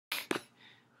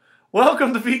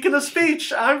Welcome to Beacon of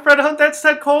Speech. I'm Fred Hunt. That's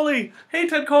Ted Coley. Hey,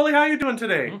 Ted Coley, how you doing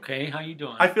today? Okay, how you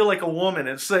doing? I feel like a woman.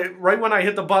 It's right when I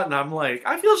hit the button, I'm like,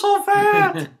 I feel so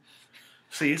fat.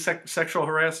 See, sexual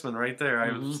harassment right there.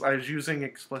 I was using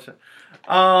explicit.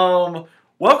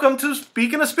 Welcome to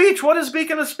Beacon of Speech. What is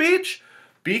Beacon of Speech?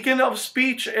 Beacon of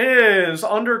Speech is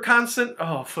under constant...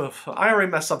 Oh, I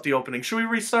already messed up the opening. Should we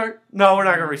restart? No, we're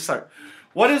not going to restart.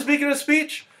 What is Beacon of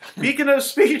Speech? Beacon of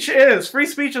Speech is free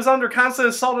speech is under constant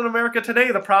assault in America today.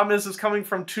 The problem is it's coming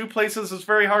from two places it's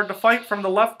very hard to fight. From the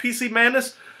left, PC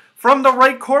madness. From the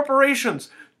right, corporations.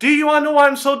 Do you want to know why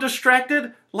I'm so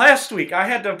distracted? Last week, I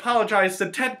had to apologize to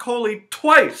Ted Coley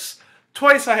twice.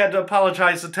 Twice I had to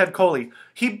apologize to Ted Coley.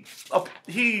 He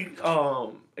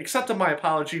accepted my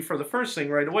apology for the first thing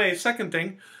right away. Second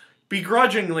thing,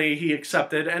 begrudgingly he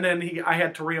accepted, and then I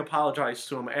had to re-apologize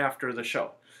to him after the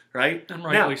show. Right? And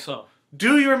rightly so.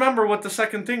 Do you remember what the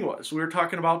second thing was? We were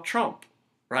talking about Trump,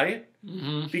 right?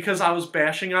 Because I was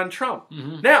bashing on Trump.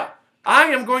 Now, I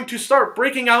am going to start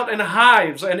breaking out in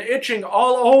hives and itching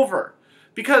all over.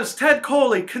 Because Ted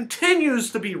Coley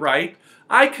continues to be right.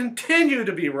 I continue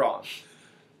to be wrong.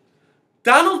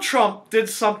 Donald Trump did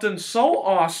something so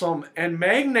awesome and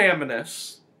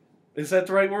magnanimous. Is that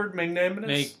the right word?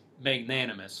 Magnanimous?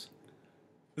 Magnanimous.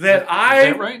 Is that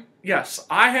right? Yes,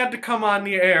 I had to come on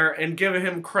the air and give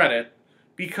him credit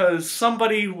because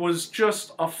somebody was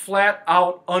just a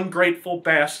flat-out ungrateful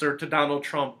bastard to Donald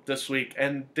Trump this week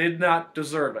and did not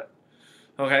deserve it.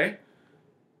 Okay?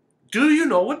 Do you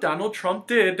know what Donald Trump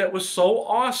did that was so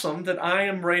awesome that I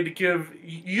am ready to give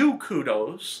you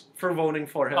kudos for voting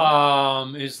for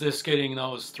him? Is this getting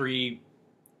those 3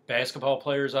 basketball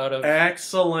players out of...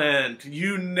 Excellent.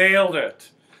 You nailed it.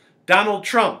 Donald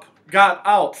Trump got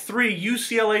out 3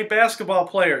 UCLA basketball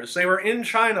players. They were in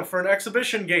China for an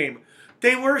exhibition game.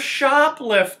 They were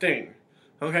shoplifting.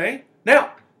 Okay?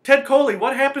 Now, Ted Coley,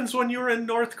 what happens when you're in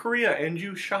North Korea and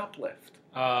you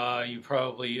shoplift? You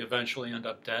probably eventually end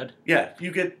up dead. Yeah,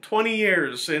 you get 20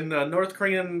 years in North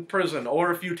Korean prison,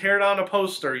 or if you tear down a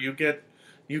poster, you get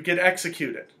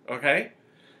executed. Okay?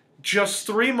 Just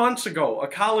 3 months ago, a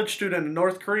college student in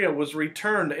North Korea was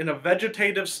returned in a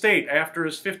vegetative state after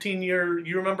his 15-year...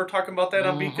 You remember talking about that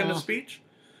on Beacon of Speech?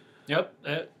 Yep,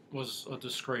 that was a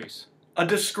disgrace. A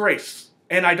disgrace.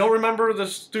 And I don't remember the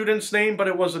student's name, but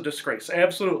it was a disgrace.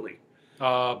 Absolutely.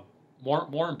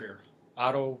 Warmbier.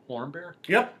 Otto Warmbier?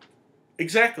 Yep.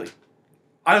 Exactly.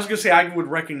 I was going to say I would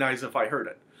recognize if I heard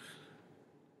it.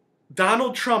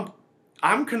 Donald Trump...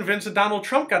 I'm convinced that Donald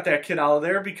Trump got that kid out of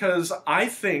there because I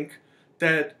think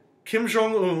that Kim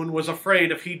Jong-un was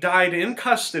afraid if he died in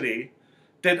custody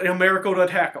that America would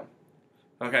attack him.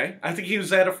 Okay? I think he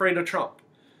was that afraid of Trump.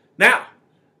 Now,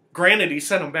 granted, he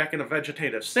sent him back in a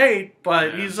vegetative state,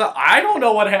 but he's, I don't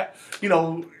know what happened. You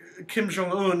know, Kim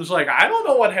Jong-un's like, I don't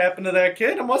know what happened to that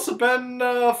kid. It must have been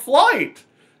flight.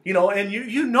 You know, and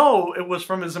you know it was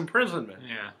from his imprisonment.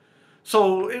 Yeah.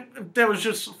 So that was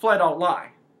just flat out lie.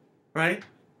 Right?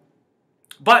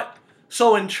 But,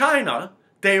 so in China,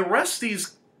 they arrest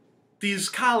these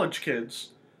college kids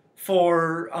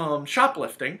for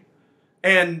shoplifting,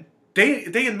 and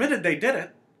they admitted they did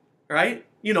it, right?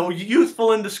 You know,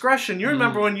 youthful indiscretion. You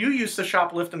remember when you used to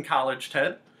shoplift in college,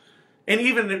 Ted? And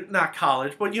even, not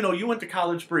college, but, you know, you went to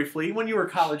college briefly when you were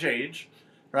college age,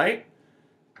 right?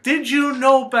 Did you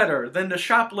know better than to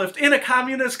shoplift in a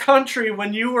communist country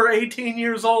when you were 18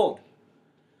 years old?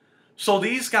 So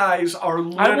these guys are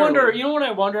literally... I wonder, you know what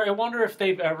I wonder? I wonder if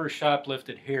they've ever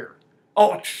shoplifted here.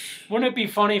 Oh, wouldn't it be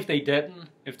funny if they didn't?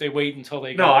 If they wait until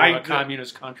they go to a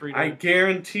communist country? I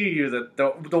guarantee you that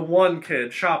the one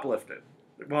kid shoplifted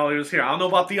while he was here. I don't know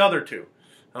about the other 2.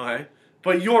 Okay?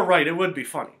 But you're right, it would be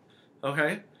funny.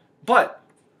 Okay? But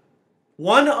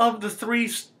one of the three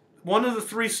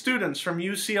students from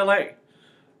UCLA,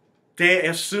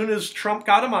 as soon as Trump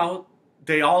got him out,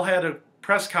 they all had a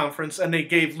press conference and they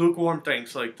gave lukewarm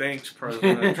thanks, like, thanks,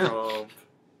 President Trump.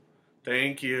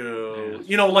 Thank you. Yes.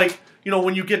 You know, like, you know,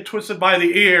 when you get twisted by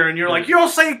the ear and you're like, you'll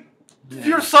say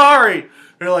you're sorry.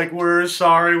 They're like, we're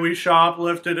sorry we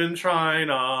shoplifted in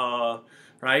China.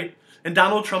 Right? And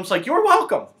Donald Trump's like, you're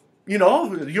welcome. You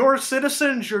know, you're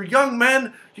citizens, you're young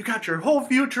men, you got your whole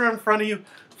future in front of you.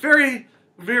 Very,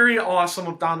 very awesome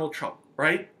of Donald Trump,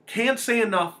 right? Can't say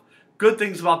enough good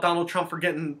things about Donald Trump for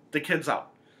getting the kids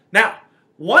out. Now,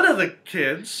 one of the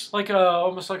kids...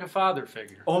 almost like a father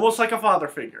figure. Almost like a father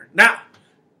figure. Now,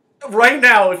 right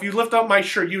now, if you lift up my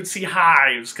shirt, you'd see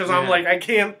hives. Because I'm like, I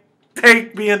can't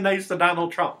take being nice to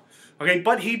Donald Trump. Okay,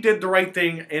 but he did the right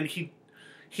thing, and he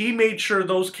made sure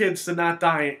those kids did not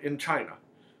die in China.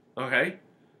 Okay?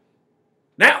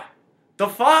 Now, The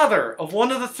father of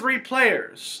one of the three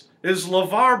players is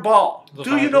LaVar Ball.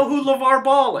 Do you know who LaVar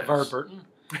Ball is? LaVar Burton?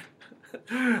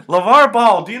 LaVar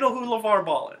Ball. Do you know who LaVar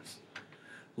Ball is?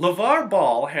 LaVar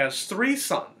Ball has 3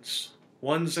 sons.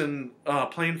 One's in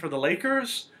playing for the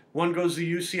Lakers, one goes to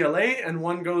UCLA, and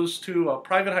one goes to a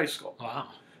private high school. Wow.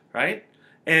 Right?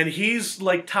 And he's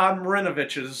like Todd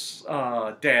Marinovich's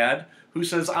dad, who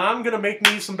says, I'm going to make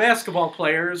me some basketball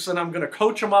players, and I'm going to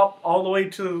coach them up all the way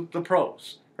to the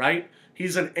pros. Right?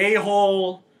 He's an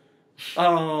a-hole...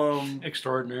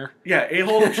 extraordinaire. Yeah,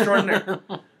 a-hole extraordinaire.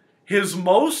 His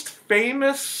most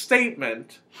famous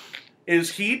statement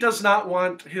is he does not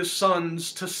want his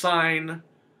sons to sign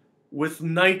with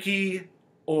Nike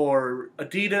or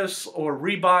Adidas or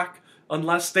Reebok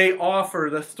unless they offer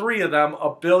the 3 of them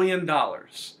 $1 billion.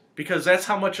 Because that's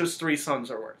how much his 3 sons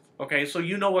are worth. Okay, so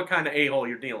you know what kind of a-hole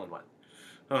you're dealing with.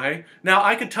 Okay, now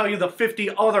I could tell you the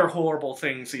 50 other horrible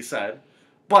things he said,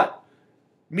 but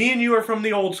me and you are from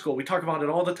the old school. We talk about it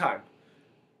all the time.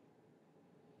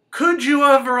 Could you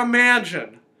ever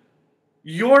imagine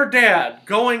your dad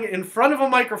going in front of a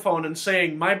microphone and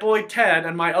saying, my boy Ted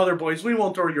and my other boys, we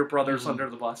won't throw your brothers under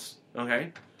the bus,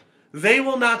 okay? They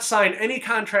will not sign any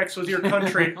contracts with your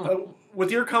country, with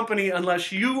your company,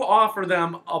 unless you offer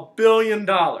them $1 billion.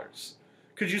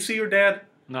 Could you see your dad?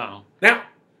 No. Now,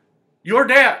 your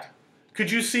dad, could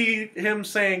you see him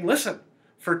saying, listen,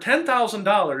 for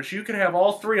 $10,000, you could have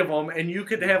all 3 of them, and you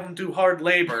could have them do hard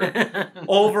labor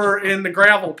over in the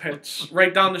gravel pits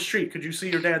right down the street. Could you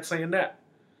see your dad saying that?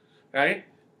 Right?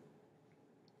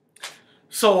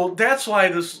 So that's why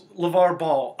this LaVar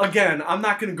Ball, again, I'm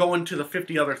not going to go into the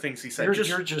 50 other things he said.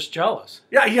 You're just jealous.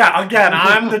 Yeah, again,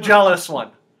 I'm the jealous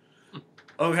one.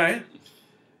 Okay?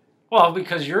 Well,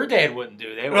 because your dad wouldn't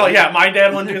do that. Well, yeah, my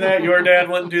dad wouldn't do that. Your dad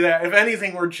wouldn't do that. If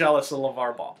anything, we're jealous of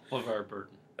LaVar Ball. LaVar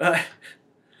Burton.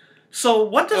 So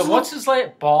what does... what's his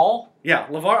name? Ball? Yeah,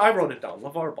 LaVar... I wrote it down.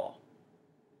 LaVar Ball.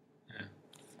 Yeah.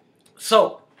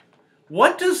 So,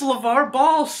 what does LaVar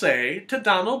Ball say to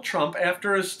Donald Trump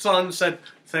after his son said,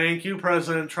 thank you,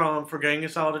 President Trump, for getting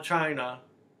us out of China?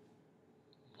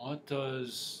 What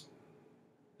does...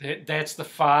 That's the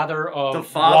father of... The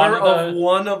father of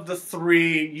one of the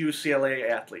 3 UCLA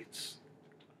athletes.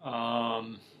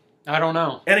 I don't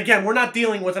know. And again, we're not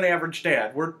dealing with an average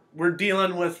dad. We're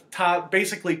dealing with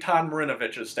basically Todd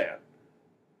Marinovich's dad.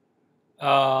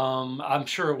 I'm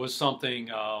sure it was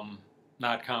something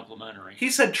not complimentary.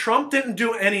 He said Trump didn't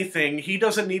do anything. He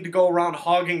doesn't need to go around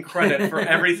hogging credit for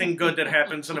everything good that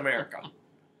happens in America.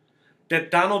 That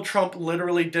Donald Trump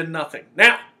literally did nothing.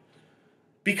 Now,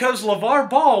 because LaVar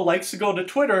Ball likes to go to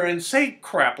Twitter and say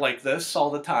crap like this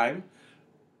all the time,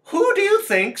 who do you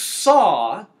think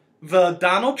saw the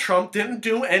Donald Trump didn't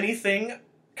do anything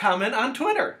comment on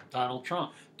Twitter? Donald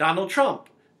Trump. Donald Trump.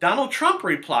 Donald Trump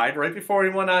replied right before he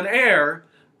went on air,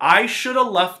 I should have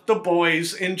left the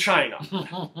boys in China.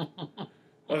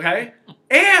 Okay?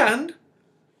 And,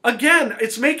 again,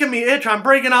 it's making me itch. I'm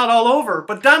breaking out all over.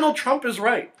 But Donald Trump is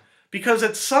right. Because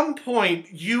at some point,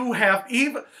 you have...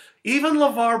 Even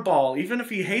LaVar Ball, even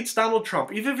if he hates Donald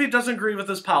Trump, even if he doesn't agree with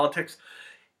his politics,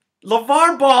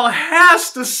 LaVar Ball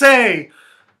has to say...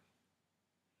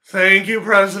 Thank you,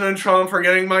 President Trump, for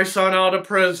getting my son out of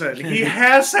prison. He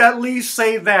has to at least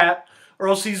say that, or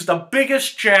else he's the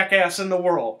biggest jackass in the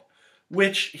world,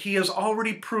 which he has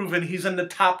already proven he's in the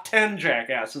top 10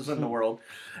 jackasses in the world.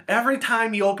 Every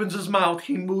time he opens his mouth,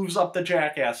 he moves up the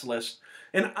jackass list.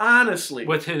 And honestly...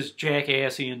 With his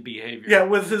jackassian behavior. Yeah,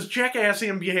 with his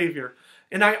jackassian behavior.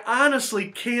 And I honestly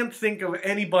can't think of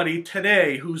anybody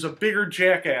today who's a bigger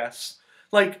jackass.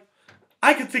 Like...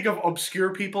 I could think of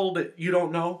obscure people that you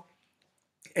don't know.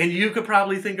 And you could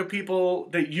probably think of people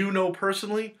that you know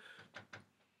personally.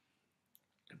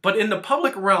 But in the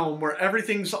public realm where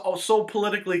everything's so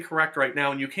politically correct right now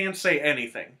and you can't say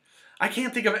anything, I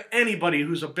can't think of anybody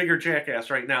who's a bigger jackass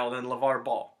right now than LaVar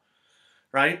Ball.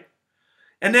 Right?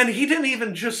 And then he didn't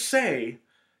even just say,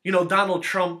 you know, Donald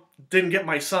Trump didn't get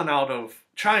my son out of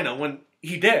China when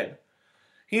he did.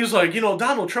 He's like, you know,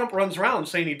 Donald Trump runs around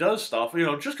saying he does stuff, you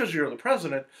know, just because you're the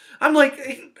president. I'm like,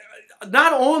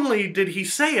 not only did he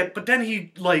say it, but then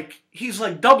he's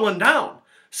like doubling down,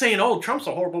 saying, oh, Trump's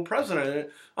a horrible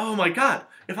president. Oh my God.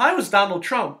 If I was Donald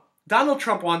Trump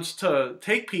wants to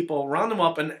take people, round them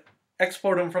up, and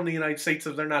export them from the United States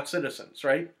if they're not citizens,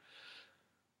 right?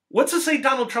 What's to say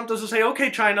Donald Trump doesn't say,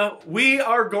 okay, China, we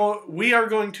are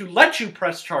going to let you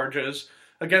press charges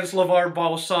against LaVar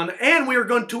Ball's son, and we are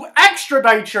going to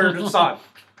extradite your son,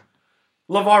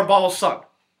 LaVar Ball's son.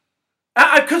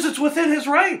 Because it's within his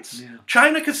rights. Yeah.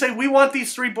 China could say, we want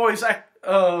these 3 boys,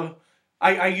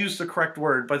 I used the correct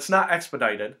word, but it's not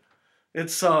expedited.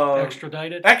 It's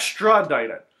extradited.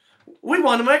 Extradited. We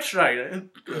want him extradited.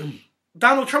 And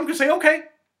Donald Trump could say, "Okay,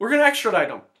 we're going to extradite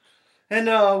him." And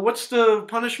what's the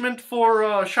punishment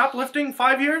for shoplifting?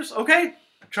 5 years? Okay,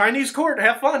 Chinese court,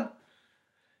 have fun.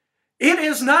 It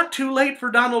is not too late for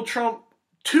Donald Trump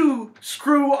to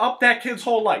screw up that kid's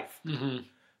whole life.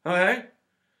 Okay?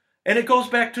 And it goes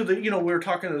back to the, we were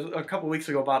talking a couple weeks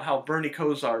ago about how Bernie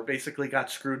Kosar basically got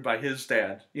screwed by his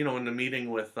dad, in the meeting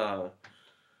with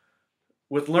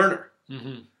Lerner.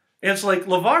 It's like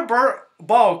LaVar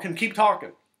Ball can keep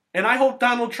talking. And I hope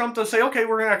Donald Trump does say, "Okay,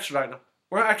 we're going to extradite him.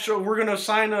 We're going to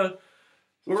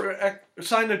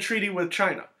sign a treaty with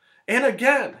China." And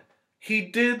again, he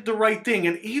did the right thing.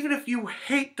 And even if you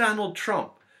hate Donald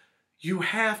Trump, you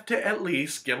have to at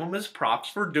least give him his props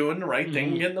for doing the right thing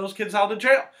and getting those kids out of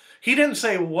jail. He didn't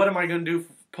say, "What am I going to do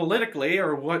politically?"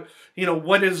 or what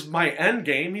is my end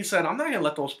game? He said, "I'm not going to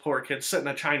let those poor kids sit in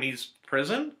a Chinese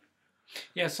prison."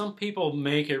 Yeah, some people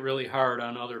make it really hard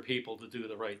on other people to do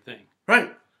the right thing.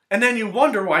 Right. And then you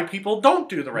wonder why people don't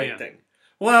do the right thing.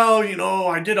 Well,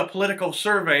 I did a political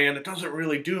survey and it doesn't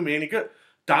really do me any good.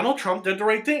 Donald Trump did the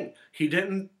right thing. He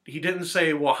didn't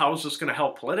say, "Well, how is this going to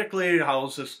help politically? How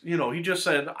is this?" He just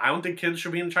said, "I don't think kids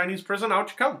should be in Chinese prison.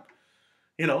 Out you come."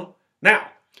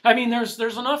 Now. I mean, there's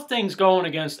enough things going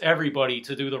against everybody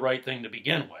to do the right thing to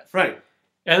begin with. Right.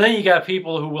 And then you got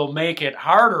people who will make it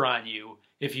harder on you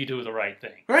if you do the right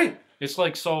thing. Right. It's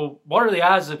like, so what are the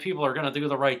odds that people are going to do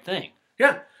the right thing?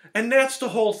 Yeah. And that's the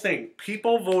whole thing.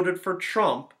 People voted for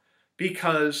Trump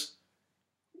because,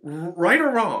 right or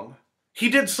wrong, he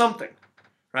did something,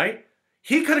 right?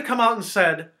 He could have come out and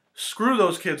said, "Screw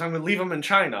those kids, I'm going to leave them in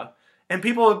China." And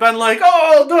people have been like,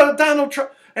 "Oh, Donald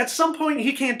Trump." At some point,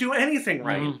 he can't do anything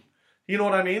right. You know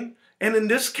what I mean? And in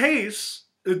this case,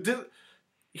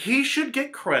 he should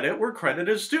get credit where credit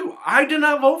is due. I did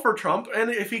not vote for Trump, and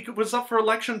if he was up for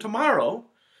election tomorrow,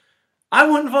 I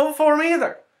wouldn't vote for him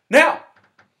either. Now,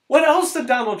 what else did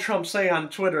Donald Trump say on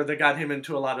Twitter that got him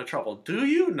into a lot of trouble? Do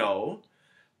you know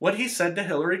what he said to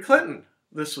Hillary Clinton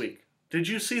this week? Did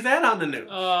you see that on the news?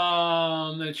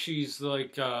 That she's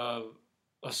like a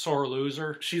sore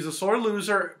loser. She's a sore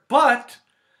loser, but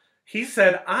he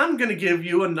said, "I'm going to give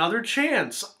you another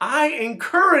chance. I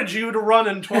encourage you to run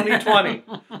in 2020.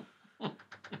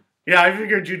 Yeah, I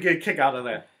figured you'd get a kick out of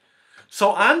that.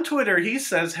 So on Twitter, he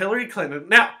says Hillary Clinton.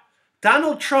 Now,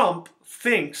 Donald Trump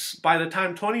thinks by the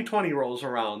time 2020 rolls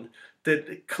around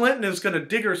that Clinton is going to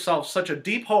dig herself such a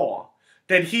deep hole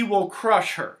that he will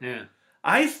crush her. Yeah.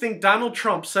 I think Donald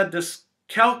Trump said this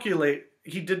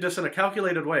he did this in a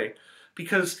calculated way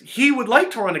because he would like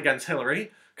to run against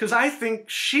Hillary because I think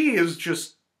she has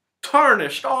just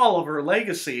tarnished all of her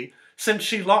legacy since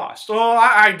she lost. "Oh,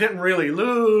 I didn't really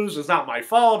lose. It's not my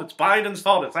fault. It's Biden's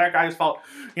fault. It's that guy's fault.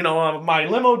 My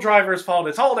limo driver's fault.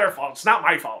 It's all their fault. It's not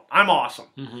my fault. I'm awesome."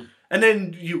 And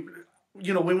then,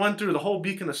 we went through the whole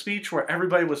Beacon of Speech where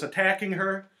everybody was attacking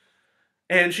her.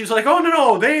 And she's like, "Oh,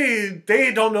 no,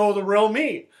 they don't know the real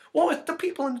me." Well, if the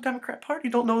people in the Democrat Party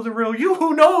don't know the real you,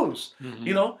 who knows?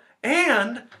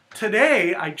 And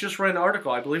today, I just read an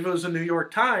article, I believe it was in the New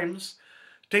York Times,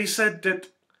 they said that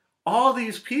all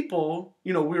these people,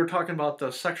 we were talking about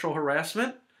the sexual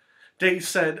harassment, they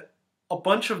said a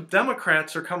bunch of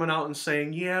Democrats are coming out and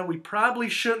saying, "Yeah, we probably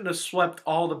shouldn't have swept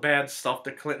all the bad stuff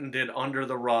that Clinton did under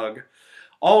the rug.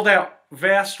 All that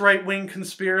vast right-wing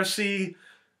conspiracy,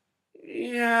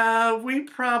 yeah, we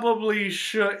probably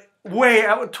should."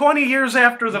 20 years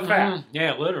after the fact.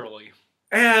 Yeah, literally.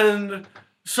 And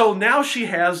so now she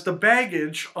has the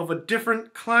baggage of a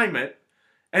different climate.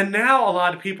 And now a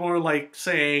lot of people are like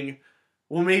saying,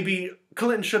 "Well, maybe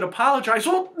Clinton should apologize."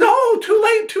 Well, no, too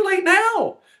late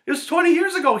now. It was 20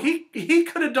 years ago. He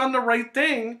could have done the right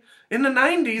thing in the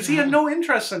 90s. He had no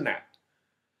interest in that.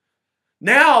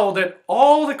 Now that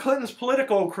all the Clintons'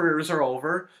 political careers are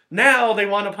over, now they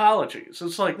want apologies.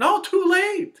 It's like, no, too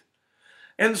late.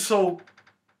 And so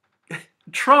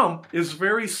Trump is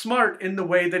very smart in the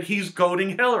way that he's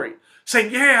goading Hillary,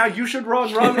 saying, "Yeah, you should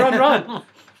run."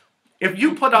 If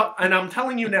you put up, and I'm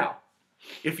telling you now,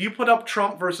 if you put up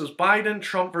Trump versus Biden,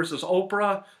 Trump versus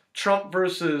Oprah, Trump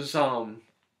versus,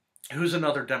 who's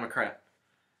another Democrat?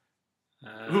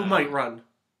 Who might run?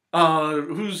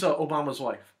 Who's Obama's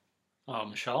wife?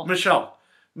 Michelle?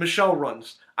 Michelle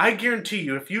runs. I guarantee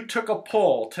you, if you took a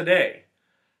poll today,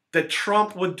 that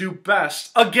Trump would do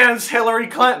best against Hillary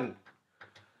Clinton.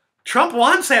 Trump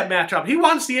wants that matchup. He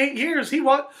wants the 8 years.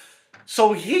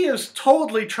 So he is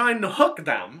totally trying to hook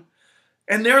them.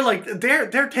 And they're like,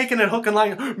 they're taking it hook and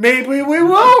line. Maybe we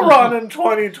will run in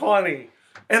 2020.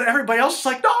 And everybody else is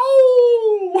like,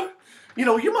 no.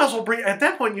 You might as well at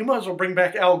that point, you might as well bring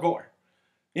back Al Gore.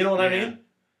 You know what I mean?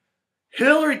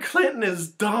 Hillary Clinton is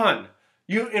done.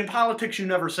 In politics, you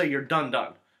never say you're done.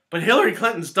 But Hillary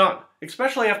Clinton's done,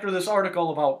 especially after this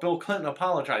article about Bill Clinton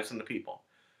apologizing to people.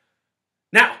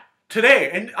 Now, today,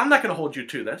 and I'm not going to hold you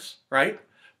to this, right?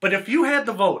 But if you had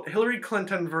the vote, Hillary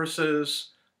Clinton versus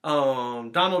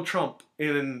Donald Trump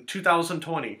in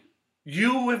 2020,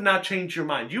 you have not changed your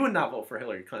mind. You would not vote for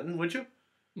Hillary Clinton, would you?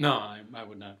 No, I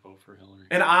would not vote for Hillary.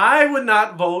 And I would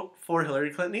not vote for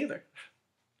Hillary Clinton either.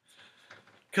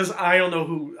 Because I don't know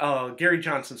who, Gary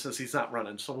Johnson says he's not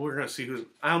running, so we're going to see who,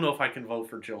 I don't know if I can vote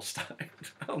for Jill Stein.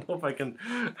 I don't know if I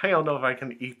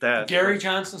can eat that. Gary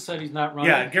Johnson said he's not running?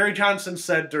 Yeah, Gary Johnson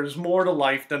said there's more to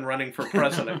life than running for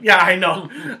president. Yeah, I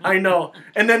know.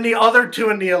 And then the other two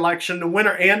in the election, the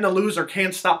winner and the loser,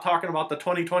 can't stop talking about the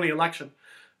 2020 election.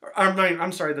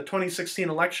 I'm sorry, the 2016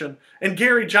 election. And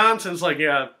Gary Johnson's like,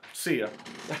 yeah, see ya.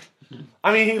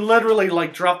 I mean, he literally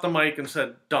like dropped the mic and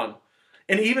said, done.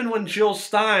 And even when Jill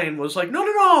Stein was like,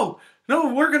 no,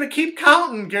 we're going to keep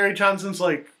counting, Gary Johnson's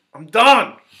like, I'm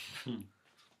done.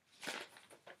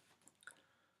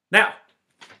 Now,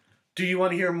 do you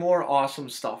want to hear more awesome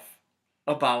stuff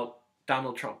about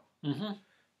Donald Trump? Mm-hmm.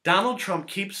 Donald Trump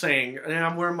keeps saying, and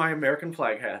I'm wearing my American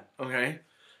flag hat, okay?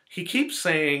 He keeps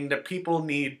saying that people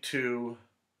need to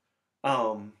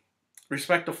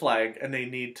respect the flag and they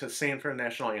need to stand for the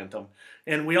national anthem.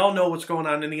 And we all know what's going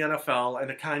on in the NFL, and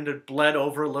it kind of bled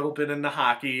over a little bit in the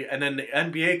hockey. And then the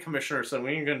NBA commissioner said,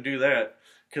 we ain't going to do that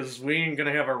because we ain't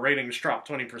going to have our ratings drop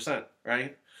 20%,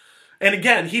 right? And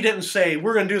again, he didn't say,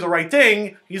 we're going to do the right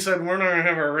thing. He said, we're not going to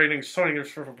have our ratings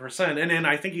 20%. And then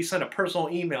I think he sent a personal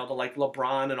email to like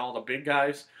LeBron and all the big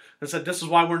guys and said, this is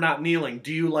why we're not kneeling.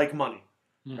 Do you like money?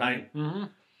 Mm-hmm. Right? Mm-hmm.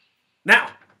 Now,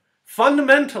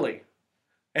 fundamentally,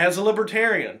 as a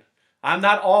libertarian, I'm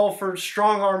not all for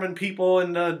strong-arming people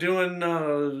and doing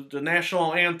the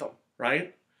national anthem,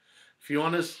 right? If you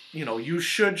want to, you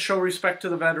should show respect to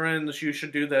the veterans, you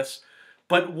should do this.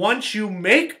 But once you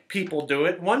make people do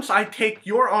it, once I take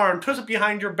your arm, twist it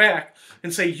behind your back,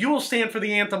 and say, you will stand for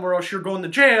the anthem or else you're going to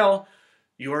jail,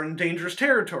 you are in dangerous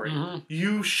territory. Mm-hmm.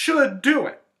 You should do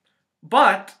it.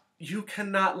 But you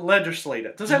cannot legislate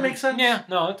it. Does that make sense? Yeah,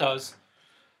 no, it does.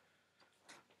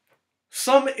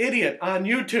 Some idiot on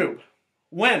YouTube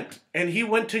went to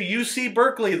UC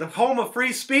Berkeley, the home of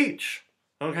free speech,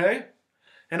 okay?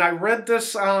 And I read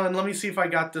this on, let me see if I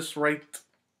got this right.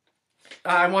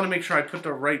 I want to make sure I put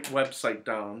the right website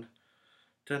down.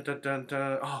 Dun, dun, dun,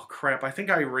 dun. Oh, crap, I think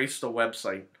I erased the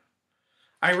website.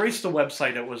 I erased the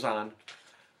website it was on.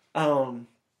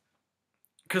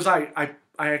 Because I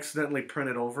accidentally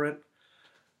printed over it.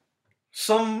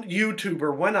 Some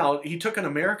YouTuber went out, he took an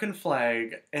American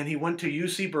flag, and he went to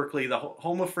UC Berkeley, the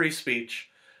home of free speech,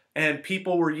 and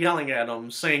people were yelling at him,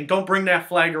 saying, don't bring that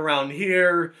flag around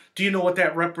here. Do you know what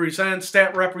that represents?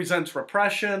 That represents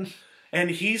repression. And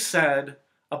he said,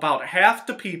 about half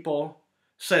the people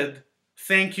said,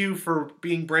 thank you for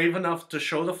being brave enough to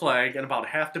show the flag, and about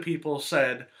half the people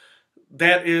said,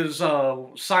 that is a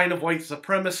sign of white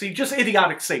supremacy. Just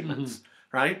idiotic statements,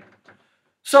 right?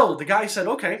 So the guy said,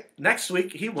 okay, next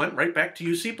week he went right back to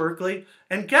UC Berkeley,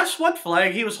 and guess what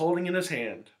flag he was holding in his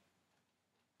hand?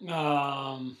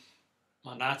 A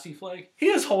Nazi flag? He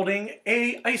is holding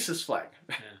a ISIS flag.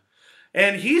 Yeah.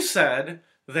 And he said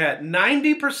that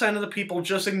 90% of the people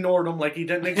just ignored him like he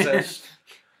didn't exist,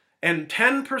 and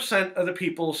 10% of the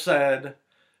people said,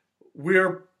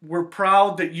 we're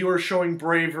proud that you are showing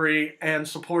bravery and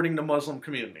supporting the Muslim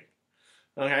community.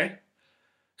 Okay?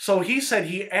 So he said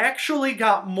he actually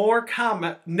got more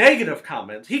negative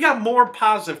comments. He got more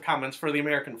positive comments for the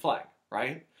American flag,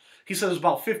 right? He said it was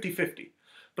about 50-50.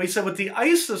 But he said with the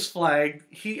ISIS flag,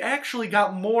 he actually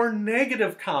got more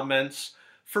negative comments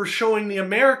for showing the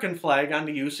American flag on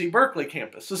the UC Berkeley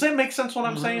campus. Does that make sense what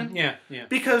I'm saying? Yeah.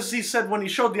 Because he said when he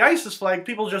showed the ISIS flag,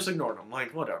 people just ignored him.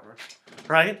 Like, whatever.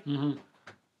 Right? Mm-hmm.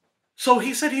 So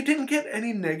he said he didn't get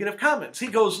any negative comments. He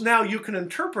goes, now you can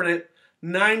interpret it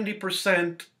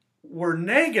 90% were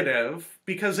negative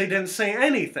because they didn't say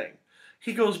anything.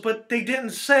 He goes, but they didn't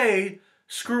say,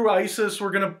 screw ISIS, we're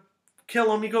going to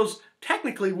kill them. He goes,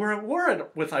 technically we're at war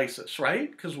with ISIS, right?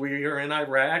 Because we are in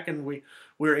Iraq and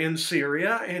we're in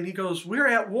Syria. And he goes, we're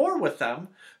at war with them.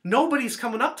 Nobody's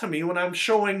coming up to me when I'm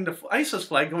showing the ISIS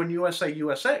flag going USA,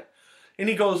 USA. And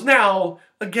he goes, now,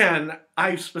 again,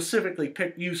 I specifically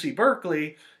picked UC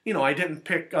Berkeley. I didn't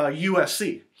pick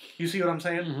USC. You see what I'm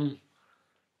saying? Mm-hmm.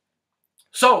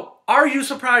 So, are you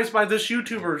surprised by this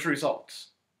YouTuber's results?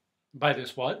 By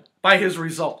this what? By his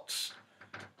results.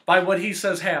 By what he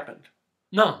says happened.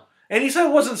 No. And he said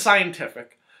it wasn't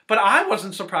scientific. But I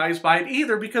wasn't surprised by it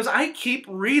either because I keep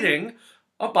reading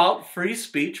about free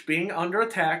speech being under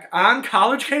attack on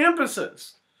college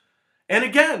campuses. And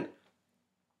again,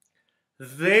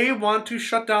 they want to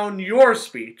shut down your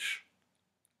speech.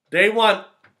 They want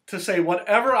to say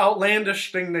whatever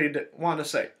outlandish thing they want to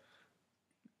say.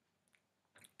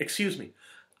 Excuse me.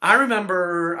 I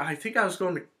remember, I think I was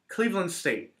going to Cleveland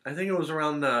State. I think it was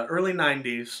around the early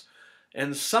 90s.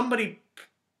 And somebody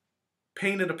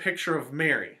painted a picture of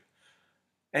Mary.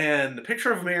 And the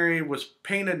picture of Mary was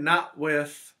painted not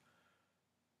with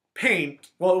paint.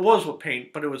 Well, it was with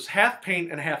paint, but it was half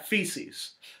paint and half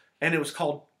feces. And it was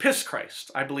called Piss Christ,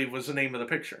 I believe was the name of the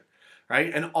picture. Right?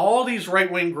 And all these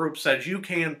right-wing groups said you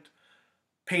can't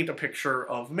paint a picture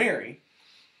of Mary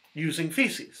using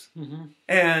feces. Mm-hmm.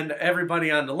 And everybody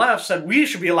on the left said we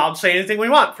should be allowed to say anything we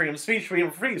want. Freedom of speech, freedom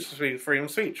of speech, freedom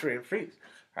of speech, freedom of speech.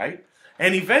 Right?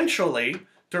 And eventually,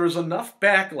 there was enough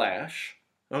backlash.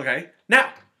 Okay?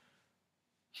 Now,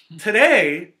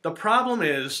 today, the problem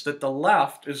is that the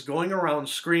left is going around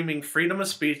screaming freedom of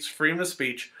speech, freedom of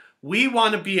speech. We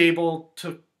want to be able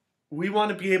to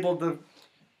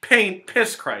paint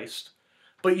Piss Christ,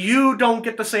 but you don't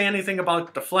get to say anything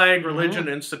about the flag, religion,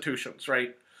 institutions,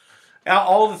 right?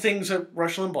 All the things that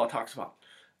Rush Limbaugh talks about.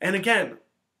 And again,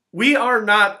 we are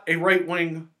not a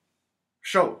right-wing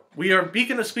show. We are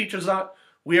Beacon of Speech is not.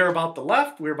 We are about the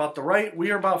left. We are about the right.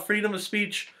 We are about freedom of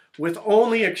speech with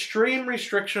only extreme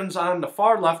restrictions on the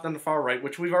far left and the far right,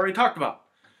 which we've already talked about,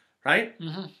 right?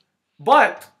 Mm-hmm.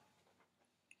 But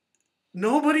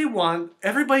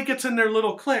everybody gets in their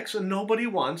little cliques and nobody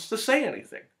wants to say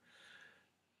anything.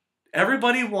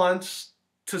 Everybody wants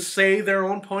to say their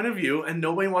own point of view and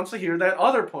nobody wants to hear that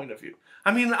other point of view.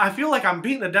 I mean, I feel like I'm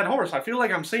beating a dead horse. I feel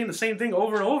like I'm saying the same thing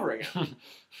over and over again.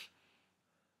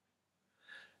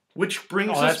 Which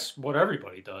brings us... that's what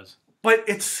everybody does. But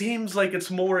it seems like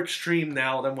it's more extreme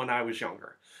now than when I was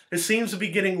younger. It seems to be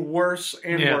getting worse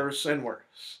and worse and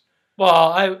worse.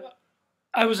 Well,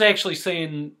 I was actually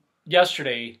saying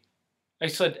yesterday, I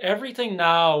said everything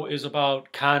now is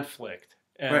about conflict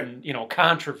and,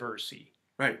 controversy.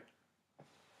 Right.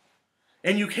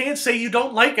 And you can't say you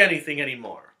don't like anything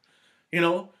anymore.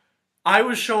 I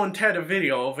was showing Ted a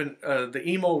video of the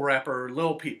emo rapper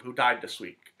Lil Peep, who died this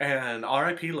week. And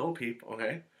R.I.P. Lil Peep,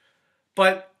 okay?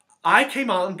 But I came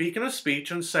out in Beacon of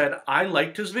Speech and said I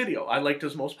liked his video. I liked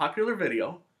his most popular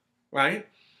video, right?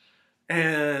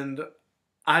 And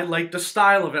I liked the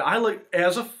style of it.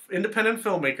 As an independent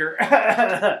filmmaker,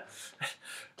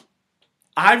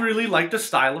 I really like the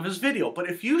style of his video.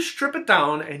 But if you strip it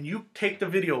down and you take the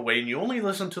video away and you only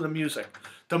listen to the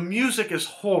music is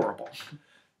horrible.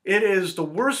 It is the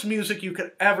worst music you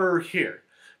could ever hear.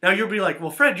 Now, you'll be like,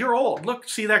 well, Fred, you're old. Look,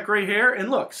 see that gray hair?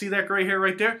 And look, see that gray hair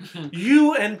right there?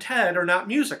 You and Ted are not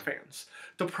music fans.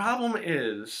 The problem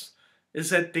is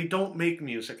that they don't make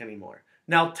music anymore.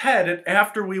 Now, Ted,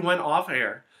 after we went off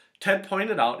air, Ted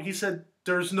pointed out, he said,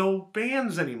 there's no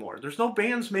bands anymore. There's no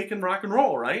bands making rock and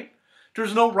roll, right?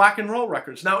 There's no rock and roll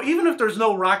records. Now, even if there's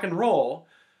no rock and roll,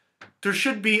 there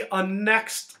should be a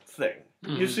next thing.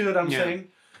 You see what I'm saying?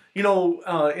 In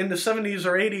the 70s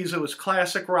or 80s, it was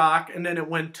classic rock, and then it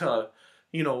went to,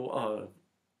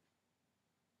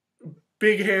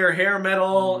 big hair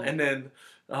metal, and then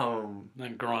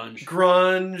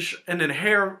grunge, and then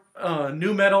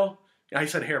new metal. I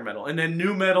said hair metal, and then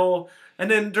new metal, and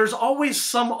then there's always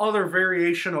some other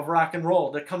variation of rock and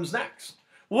roll that comes next.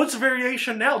 What's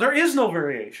variation now? There is no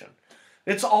variation.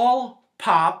 It's all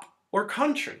pop or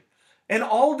country, and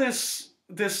all this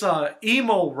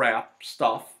emo rap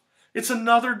stuff. It's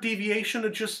another deviation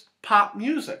of just pop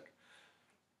music.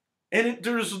 And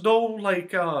there's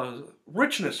no,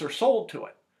 richness or soul to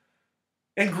it.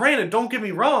 And granted, don't get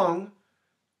me wrong,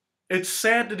 it's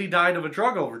sad that he died of a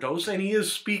drug overdose, and he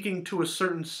is speaking to a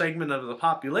certain segment of the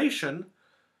population,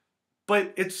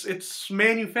 but it's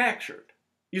manufactured.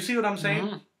 You see what I'm saying?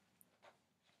 Mm-hmm.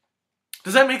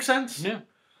 Does that make sense? Yeah.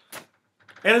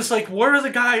 And it's like, where are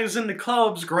the guys in the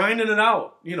clubs grinding it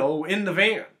out, in the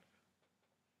van?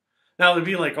 Now they'd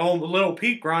be like, oh, the Little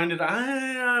Pete grinded.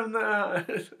 I'm not.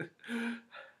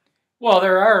 Well,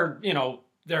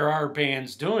 there are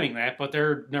bands doing that, but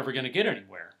they're never going to get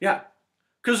anywhere. Yeah,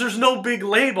 because there's no big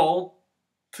label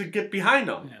to get behind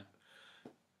them.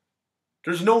 Yeah.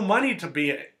 There's no money to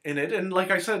be in it, and like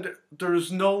I said,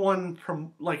 there's no one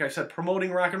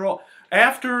promoting rock and roll.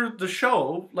 After the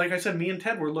show, like I said, me and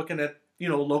Ted were looking at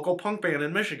local punk band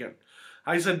in Michigan.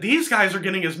 I said, these guys are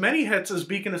getting as many hits as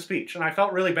Beacon of Speech, and I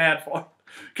felt really bad for them.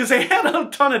 Because they had a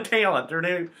ton of talent.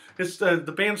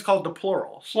 The band's called The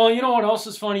Plurals. Well, you know what else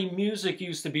is funny? Music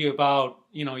used to be about,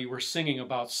 you were singing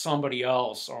about somebody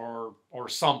else or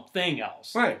something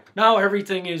else. Right. Now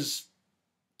everything is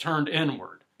turned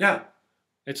inward. Yeah.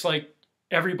 It's like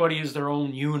everybody is their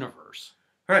own universe.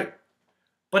 Right.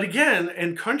 But again,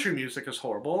 and country music is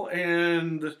horrible.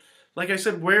 And like I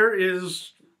said,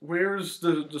 where's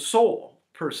the soul,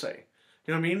 per se?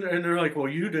 You know what I mean? And they're like, well,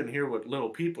 you didn't hear what Little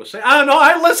Peep was saying. I know,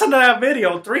 I listened to that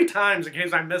video 3 times in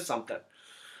case I missed something.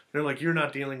 They're like, you're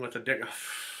not dealing with a dick.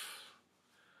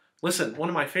 Listen, one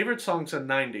of my favorite songs in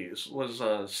the 90s was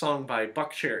a song by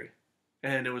Buck Cherry.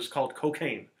 And it was called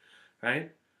Cocaine,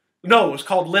 right? No, it was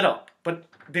called Lit Up. But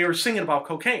they were singing about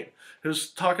cocaine. It was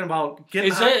talking about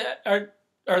getting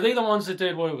Are they the ones that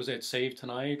did, what was it, Save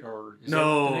Tonight? Or is that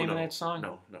the name of that song?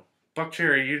 No. Buck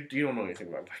Cherry, you don't know anything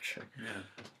about Buck Cherry. Yeah.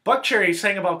 Buck Cherry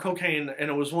sang about cocaine, and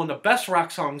it was one of the best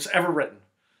rock songs ever written.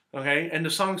 Okay? And the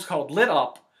song's called Lit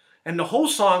Up. And the whole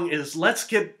song is, let's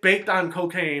get baked on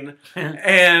cocaine,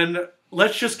 and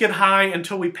let's just get high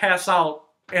until we pass out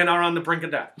and are on the brink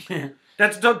of death.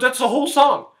 That's the whole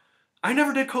song. I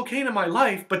never did cocaine in my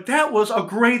life, but that was a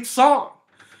great song.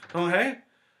 Okay?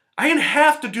 I didn't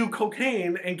have to do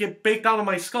cocaine and get baked out of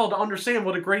my skull to understand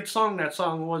what a great song that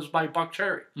song was by Buck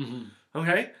Cherry. Mm-hmm.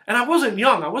 Okay? And I wasn't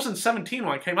young. I wasn't 17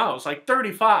 when I came out. I was like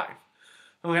 35.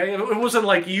 Okay? It wasn't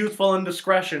like youthful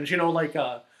indiscretions. You know, like,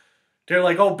 they're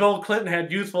like, oh, Bill Clinton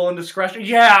had youthful indiscretions.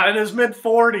 Yeah, in his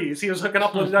mid-40s. He was hooking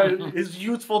up with his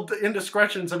youthful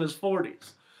indiscretions in his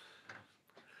 40s.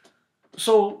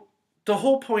 So the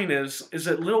whole point is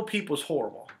that Little Peep was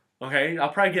horrible. Okay, I'll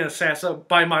probably get assassinated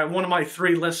by one of my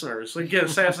 3 listeners. Like, get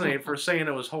assassinated for saying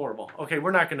it was horrible. Okay,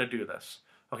 we're not going to do this.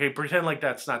 Okay, pretend like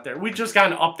that's not there. We just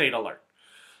got an update alert.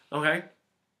 Okay?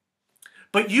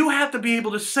 But you have to be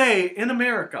able to say, in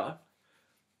America,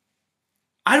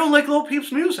 I don't like Little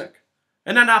Peep's music.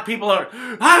 And then now people are,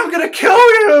 I'm going to kill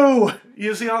you!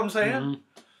 You see what I'm saying? Mm-hmm.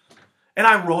 And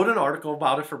I wrote an article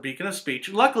about it for Beacon of Speech.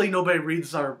 Luckily, nobody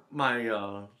reads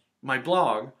my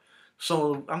blog.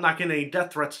 So I'm not getting any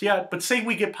death threats yet, but say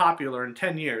we get popular in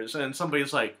 10 years and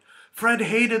somebody's like, Fred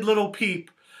hated Little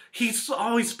Peep. He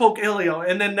always spoke ill,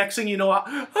 and then next thing you know,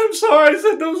 I'm sorry I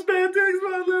said those bad things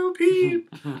about Little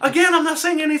Peep. Again, I'm not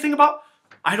saying anything about,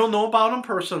 I don't know about him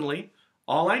personally.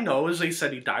 All I know is they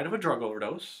said he died of a drug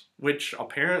overdose, which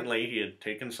apparently he had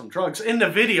taken some drugs. In the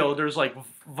video, there's like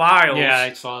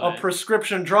vials of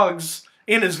prescription drugs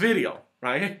in his video,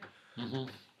 right? Mm-hmm.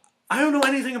 I don't know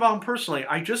anything about him personally.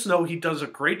 I just know he does a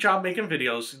great job making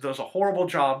videos. He does a horrible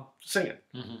job singing.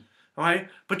 Mm-hmm. All right?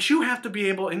 But you have to be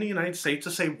able, in the United States,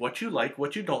 to say what you like,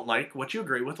 what you don't like, what you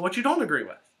agree with, what you don't agree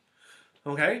with.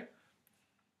 Okay?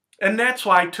 And that's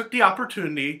why I took the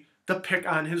opportunity to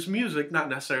pick on his music, not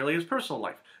necessarily his personal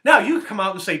life. Now, you can come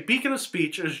out and say Beacon of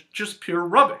Speech is just pure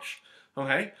rubbish.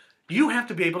 Okay? You have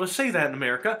to be able to say that in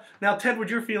America. Now, Ted, would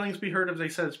your feelings be hurt if they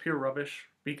said it's pure rubbish,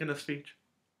 Beacon of Speech?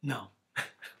 No.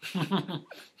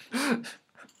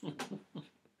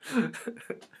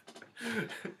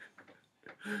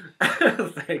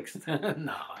 Thanks.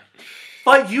 No.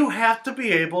 But you have to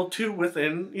be able to,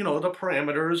 within, the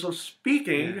parameters of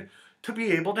speaking, to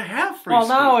be able to have free speech. Well,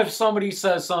 now if somebody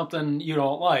says something you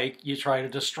don't like, you try to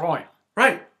destroy them.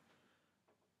 Right.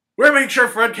 We're making sure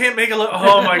Fred can't make a living.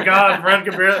 Oh my God,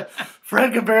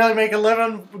 Fred can barely make a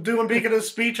living doing Beacon of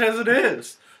Speech as it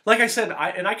is. Like I said,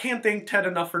 I can't thank Ted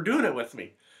enough for doing it with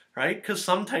me, right? Because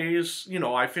sometimes,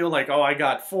 I feel like, oh, I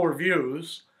got 4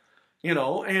 views,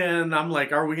 and I'm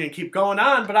like, are we going to keep going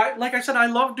on? But like I said, I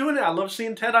love doing it. I love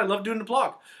seeing Ted. I love doing the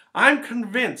blog. I'm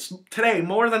convinced today,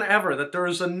 more than ever, that there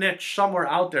is a niche somewhere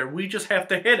out there. We just have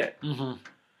to hit it. Mm-hmm.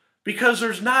 Because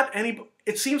there's not any...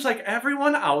 It seems like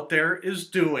everyone out there is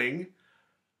doing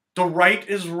the right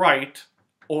is right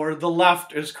or the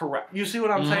left is correct. You see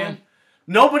what I'm saying?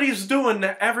 Nobody's doing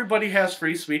that. Everybody has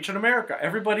free speech in America.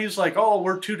 Everybody's like, oh,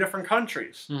 we're 2 different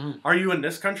countries. Mm-hmm. Are you in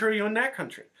this country or are you in that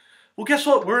country? Well, guess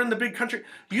what? We're in the big country.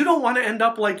 You don't want to end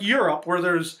up like Europe where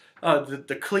there's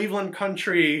the Cleveland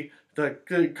country,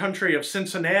 the country of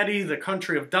Cincinnati, the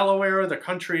country of Delaware, the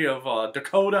country of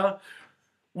Dakota,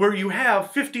 where you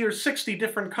have 50 or 60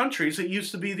 different countries that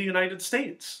used to be the United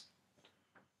States.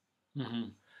 Mm-hmm.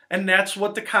 And that's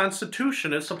what the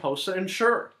Constitution is supposed to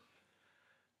ensure.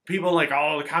 People are like,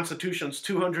 oh, the Constitution's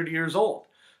 200 years old.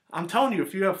 I'm telling you,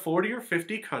 if you have 40 or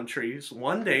 50 countries,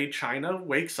 one day China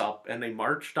wakes up and they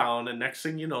march down, and next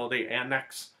thing you know, they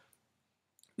annex.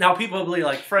 Now, people will be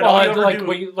like, Fred,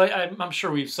 I'm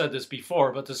sure we've said this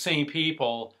before, but the same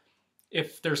people,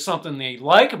 if there's something they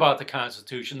like about the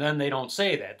Constitution, then they don't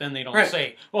say that. Then they don't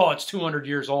say, oh, it's 200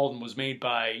 years old and was made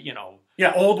by,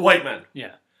 Yeah, old white men.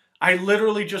 Yeah. I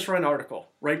literally just read an article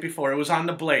right before. It was on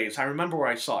the Blaze. I remember where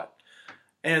I saw it.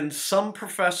 And some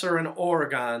professor in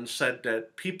Oregon said that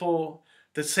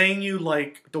saying you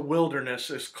like the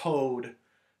wilderness is code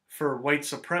for white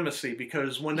supremacy,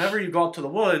 because whenever you go out to the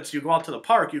woods, you go out to the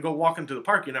park, you go walking through the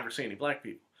park, you never see any black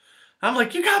people. I'm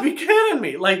like, you gotta be kidding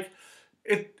me. Like,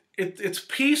 it's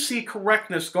PC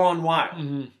correctness gone wild.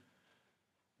 Mm-hmm.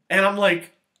 And I'm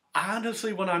like,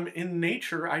 honestly, when I'm in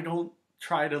nature, I don't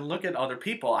try to look at other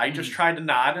people. I just try to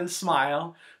nod and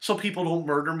smile so people don't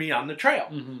murder me on the trail,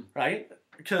 right?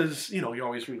 Because, you know, you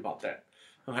always read about that,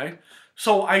 okay?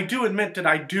 So I do admit that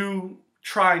I do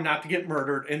try not to get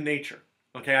murdered in nature,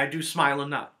 okay? I do smile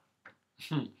and nod,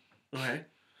 okay?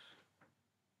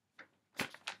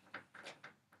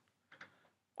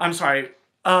 I'm sorry.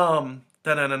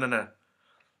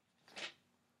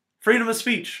 Freedom of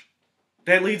speech.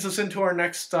 That leads us into our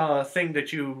next thing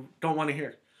that you don't want to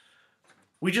hear.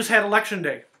 We just had election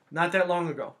day not that long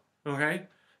ago. Okay?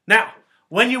 Now,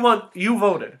 when you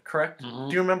voted, correct? Mm-hmm.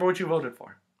 Do you remember what you voted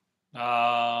for?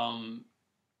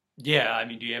 Yeah, I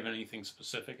mean, do you have anything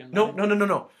specific in No.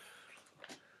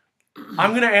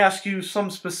 I'm going to ask you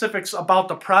some specifics about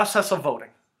the process of voting.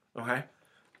 Okay?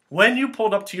 When you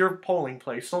pulled up to your polling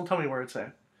place, don't tell me where it's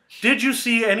at. Did you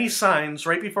see any signs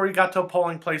right before you got to a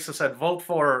polling place that said vote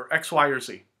for X, Y, or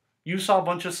Z? You saw a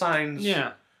bunch of signs.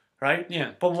 Yeah. Right?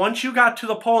 Yeah. But once you got to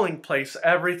the polling place,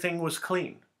 everything was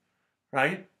clean.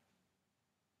 Right?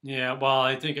 Yeah, well,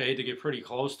 I think I had to get pretty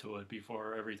close to it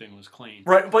before everything was clean.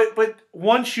 Right, but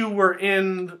once you were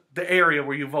in the area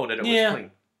where you voted, it was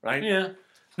clean. Right? Yeah.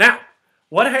 Now,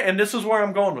 and this is where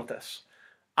I'm going with this.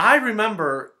 I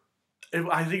remember,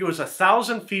 I think it was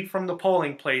 1,000 feet from the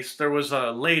polling place, there was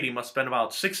a lady, must have been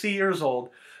about 60 years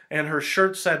old, and her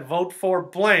shirt said, vote for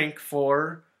blank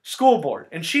for school board.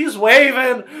 And she's waving,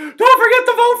 don't forget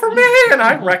to vote for me! And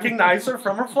I recognize her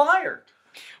from her flyer.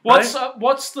 What's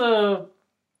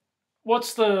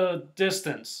the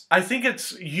distance? I think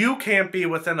it's, you can't be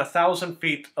within 1,000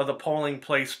 feet of the polling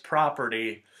place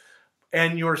property,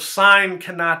 and your sign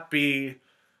cannot be...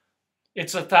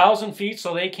 It's 1,000 feet,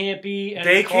 so they can't be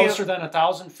any closer than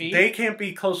 1,000 feet? They can't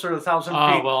be closer to 1,000 feet.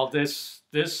 Oh, well, this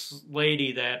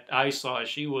lady that I saw,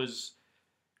 she was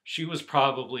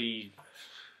probably,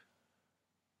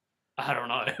 I don't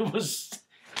know, it was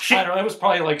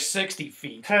probably like 60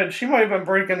 feet. Ted, she might have been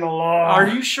breaking the law. Are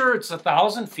you sure it's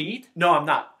 1,000 feet? No, I'm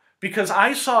not. Because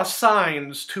I saw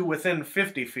signs to within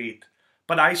 50 feet,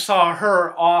 but I saw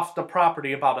her off the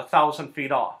property about 1,000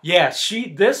 feet off. Yes,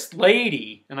 this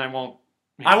lady, and I won't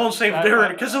say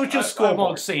different because it was just school. I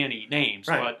won't say any names,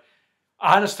 right. But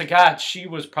honest to God, she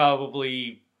was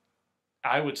probably,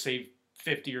 I would say,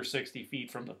 50 or 60 feet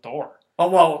from the door. Oh,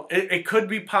 well, it could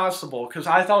be possible because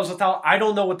I thought it was 1,000. I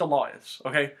don't know what the law is,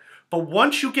 okay? But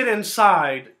once you get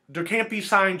inside, there can't be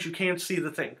signs. You can't see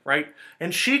the thing, right?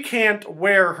 And she can't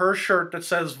wear her shirt that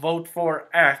says vote for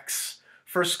X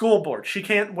for school board. She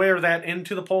can't wear that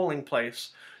into the polling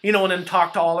place, and then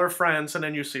talk to all her friends, and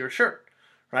then you see her shirt,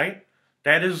 right?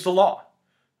 That is the law,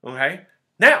 okay?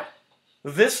 Now,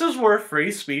 this is where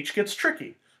free speech gets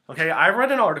tricky, okay? I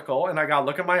read an article, and I got to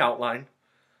look at my outline.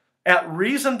 At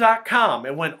Reason.com,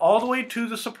 it went all the way to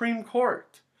the Supreme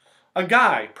Court. A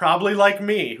guy, probably like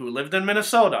me, who lived in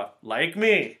Minnesota, like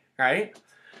me, right?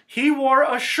 He wore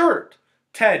a shirt.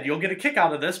 Ted, you'll get a kick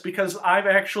out of this because I've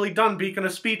actually done Beacon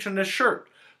of Speech in this shirt.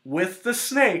 With the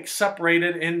snake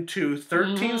separated into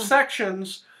 13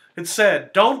 sections, it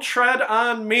said, don't tread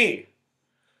on me.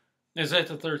 Is that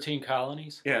the 13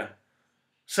 colonies? Yeah.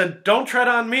 Said, don't tread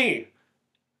on me.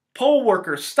 Poll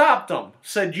workers stopped them.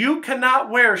 Said, you cannot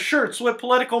wear shirts with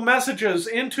political messages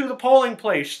into the polling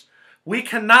place. We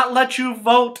cannot let you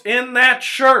vote in that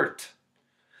shirt.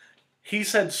 He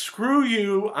said, screw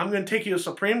you. I'm going to take you to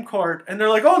Supreme Court. And they're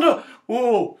like, oh, no.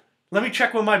 Whoa, let me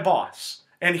check with my boss.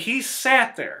 And he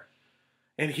sat there.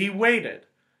 And he waited.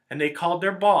 And they called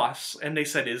their boss, and they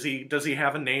said, does he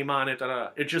have a name on it?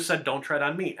 It just said, don't tread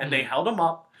on me. And they held him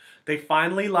up. They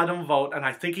finally let him vote, and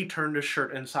I think he turned his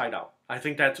shirt inside out. I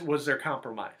think that was their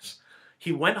compromise.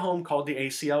 He went home, called the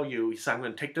ACLU. He said, I'm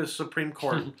going to take this to the Supreme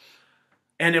Court.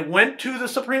 And it went to the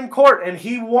Supreme Court, and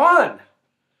he won.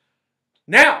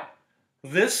 Now,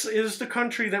 this is the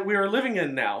country that we are living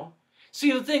in now.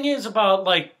 See, the thing is about,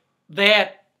 like,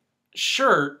 that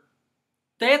shirt,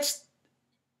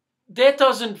 that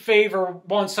doesn't favor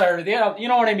one side or the other. You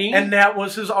know what I mean? And that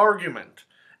was his argument.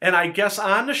 And I guess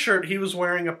on the shirt he was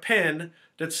wearing a pin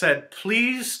that said,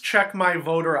 please check my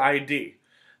voter ID.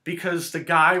 Because the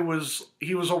guy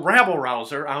he was a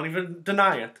rabble-rouser. I don't even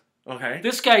deny it. Okay?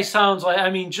 This guy sounds like, I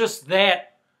mean, just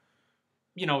that,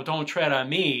 don't tread on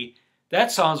me,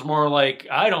 that sounds more like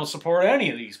I don't support any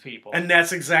of these people. And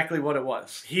that's exactly what it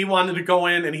was. He wanted to go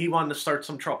in and he wanted to start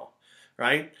some trouble.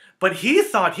 Right? But he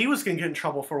thought he was going to get in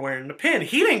trouble for wearing the pin.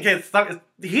 He didn't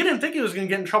think he was going to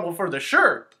get in trouble for the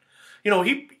shirt.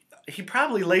 he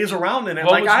probably lays around in it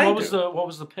like I do. What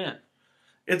was the pin?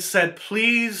 It said,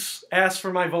 "Please ask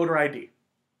for my voter ID."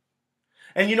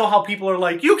 And you know how people are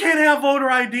like, "You can't have voter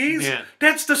IDs. Yeah.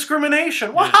 That's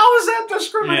discrimination." Well, how is that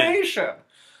discrimination? Yeah.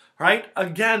 Right?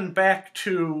 Again, back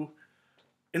to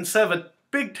instead of a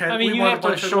big tent, you have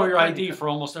to show your ID for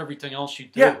almost everything else you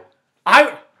do.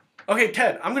 Yeah. Okay,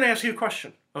 Ted, I'm going to ask you a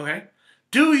question. Okay,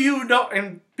 do you know?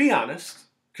 And be honest,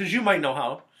 because you might know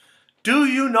how. Do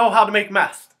you know how to make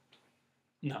meth?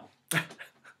 No.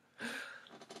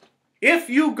 If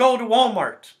you go to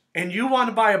Walmart and you want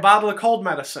to buy a bottle of cold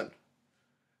medicine,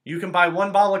 you can buy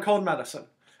 1 bottle of cold medicine.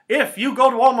 If you go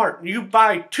to Walmart and you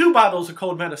buy 2 bottles of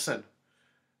cold medicine,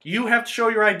 you have to show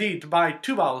your ID to buy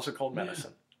 2 bottles of cold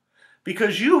medicine.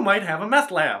 Because you might have a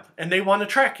meth lab and they want to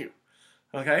track you.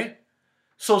 Okay?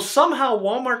 So somehow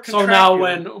Walmart can track you. So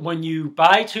now when you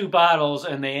buy 2 bottles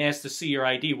and they ask to see your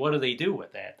ID, what do they do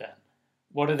with that then?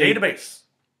 What do they... Database.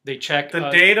 They check... The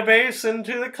database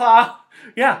into the cloud.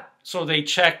 Yeah. So they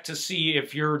check to see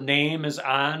if your name is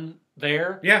on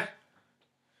there? Yeah.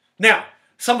 Now,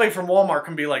 somebody from Walmart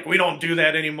can be like, "We don't do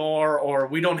that anymore," or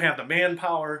 "We don't have the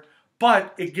manpower."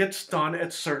 But it gets done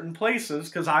at certain places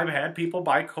because I've had people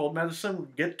buy cold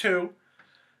medicine, get 2,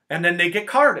 and then they get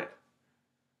carded.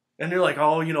 And they're like,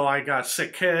 "Oh, I got a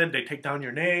sick kid." They take down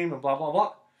your name and blah, blah,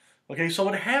 blah. Okay, so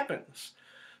what happens?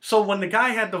 So when the guy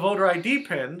had the voter ID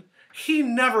pin, he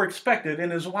never expected in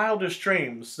his wildest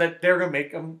dreams that they're going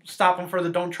to stop him for the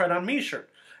 "Don't Tread on Me" shirt.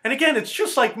 And again, it's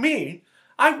just like me.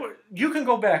 You can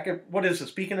go back at, what is it,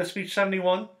 Speaking of Speech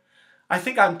 71? I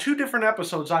think on 2 different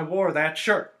episodes I wore that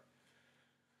shirt.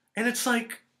 And it's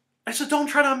like, it's a "Don't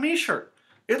Tread on Me" shirt.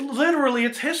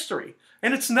 It's history.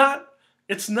 And it's not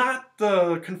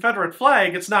the Confederate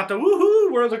flag. It's not the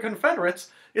 "woohoo, we're the Confederates."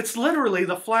 It's literally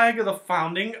the flag of the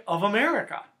founding of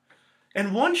America.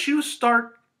 And once you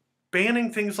start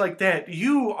banning things like that,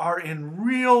 you are in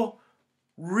real,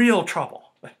 real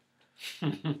trouble.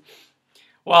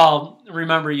 Well,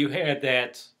 remember you had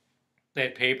that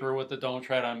paper with the "Don't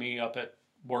Tread on Me" up at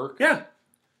work? Yeah.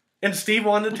 And Steve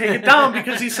wanted to take it down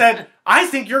because he said, "I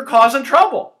think you're causing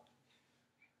trouble."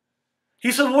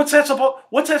 He said, what's that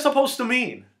supposed to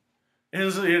mean?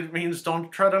 It means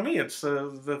 "Don't tread on me." It's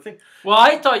the thing. Well,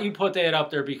 I thought you put that up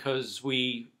there because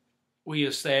we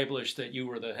established that you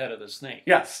were the head of the snake.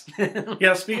 Yes.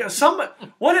 Yes, because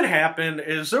what had happened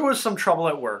is there was some trouble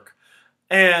at work.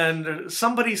 And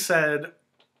somebody said,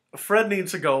 "Fred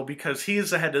needs to go because he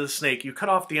is the head of the snake. You cut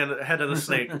off the head of the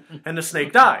snake and the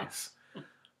snake dies."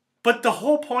 But the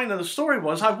whole point of the story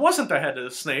was I wasn't the head of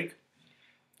the snake.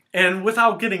 And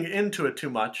without getting into it too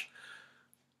much,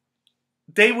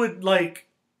 they would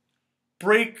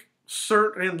break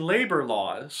certain labor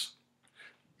laws.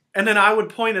 And then I would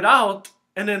point it out.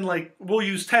 And then we'll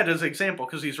use Ted as an example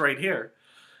because he's right here.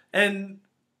 And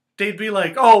they'd be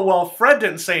like, "Oh, well, Fred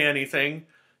didn't say anything.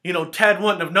 Ted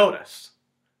wouldn't have noticed."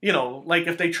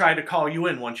 If they tried to call you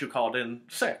in once you called in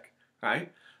sick,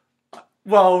 right?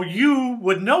 Well, you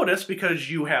would notice because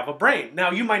you have a brain.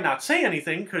 Now, you might not say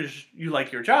anything because you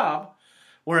like your job,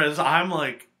 whereas I'm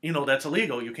like, that's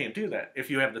illegal. You can't do that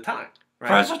if you have the time. Right?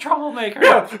 Fred's a troublemaker.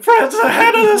 Yeah, Fred's the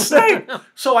head of the snake.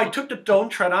 So I took the "Don't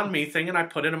Tread on Me" thing and I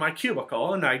put it in my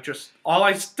cubicle, and all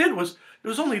I did was, it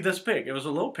was only this big. It was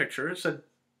a little picture. It said,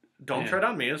 "Don't tread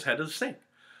on me" as head of the snake,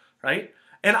 right?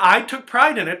 And I took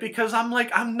pride in it because I'm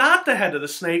like, I'm not the head of the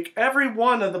snake. Every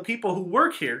one of the people who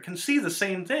work here can see the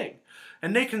same thing.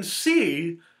 And they can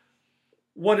see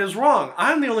what is wrong.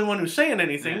 I'm the only one who's saying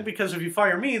anything because if you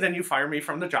fire me, then you fire me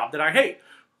from the job that I hate.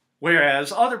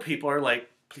 Whereas other people are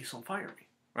like, "Please don't fire me,"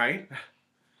 right?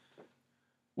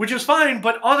 Which is fine,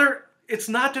 but it's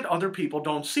not that other people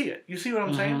don't see it. You see what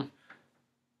I'm saying?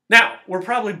 Now, we're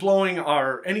probably blowing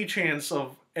any chance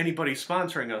of anybody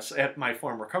sponsoring us at my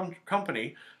former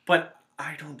company, but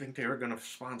I don't think they were going to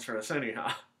sponsor us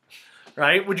anyhow.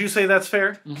 Right? Would you say that's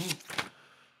fair? Mm-hmm.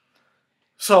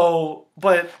 So,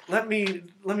 but let me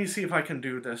see if I can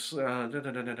do this.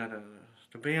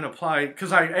 The ban applied,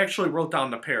 because I actually wrote down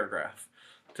the paragraph.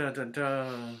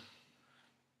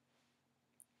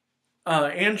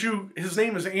 Andrew, his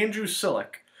name is Andrew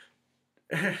Cilek,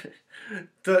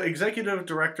 the executive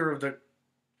director of the...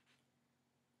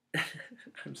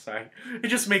 I'm sorry. It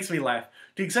just makes me laugh.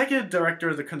 The executive director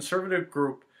of the conservative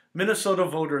group Minnesota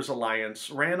Voters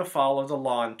Alliance ran afoul of the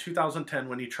law in 2010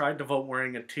 when he tried to vote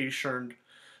wearing a T-shirt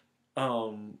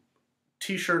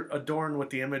adorned with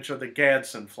the image of the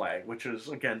Gadsen Flag, which is,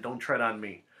 again, "Don't tread on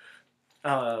me,"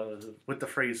 with the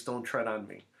phrase "Don't tread on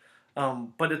me."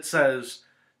 But it says,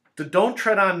 the "Don't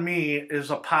tread on me"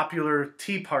 is a popular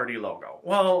Tea Party logo.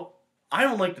 Well, I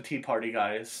don't like the Tea Party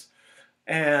guys.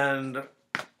 And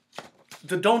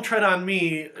the "don't tread on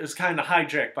me" is kind of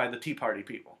hijacked by the Tea Party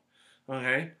people.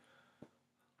 Okay?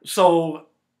 So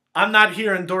I'm not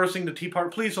here endorsing the Tea Party.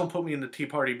 Please don't put me in the Tea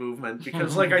Party movement.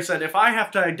 Because like I said, if I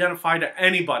have to identify to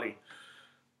anybody,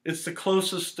 it's the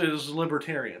closest is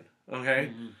libertarian.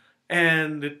 Okay?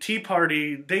 And the Tea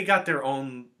Party, they got their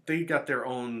own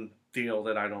deal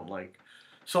that I don't like.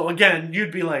 So again,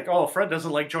 you'd be like, oh, Fred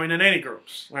doesn't like joining any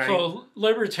groups. Right? So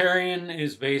libertarian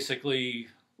is basically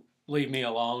leave me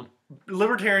alone.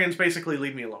 Libertarians basically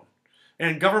leave me alone.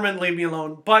 And government leave me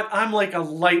alone. But I'm like a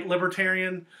light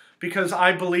libertarian because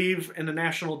I believe in the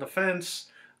national defense.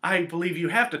 I believe you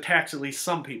have to tax at least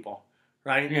some people,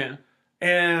 right? Yeah.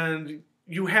 And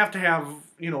you have to have,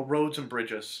 roads and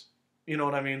bridges. You know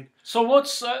what I mean? So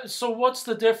what's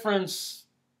the difference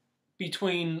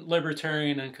between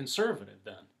libertarian and conservative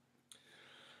then?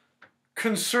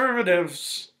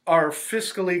 Conservatives are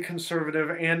fiscally conservative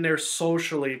and they're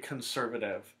socially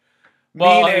conservative.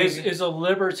 Well, Meaning, is a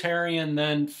libertarian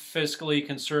then fiscally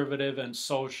conservative and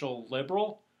social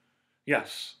liberal?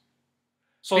 Yes.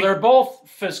 So they're both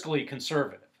fiscally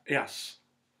conservative. Yes.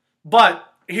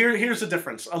 But here's the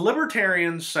difference. A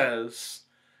libertarian says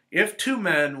if two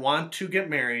men want to get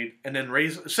married and then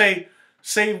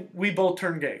say we both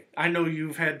turn gay. I know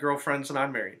you've had girlfriends and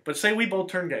I'm married, but say we both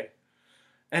turn gay.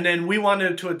 And then we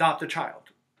wanted to adopt a child.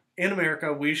 In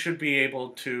America, we should be able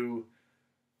to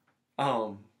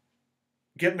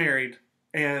get married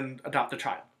and adopt a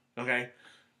child. Okay?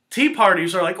 Tea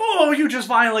parties are like, oh, you just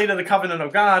violated the covenant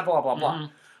of God, blah, blah, blah.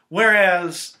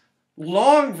 Whereas,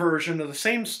 long version of the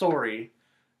same story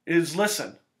is,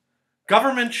 listen,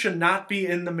 government should not be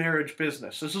in the marriage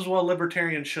business. This is what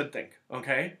libertarians should think,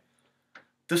 okay?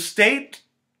 The state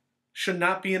should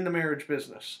not be in the marriage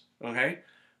business, okay?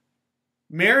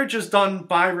 Marriage is done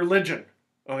by religion,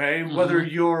 okay? Whether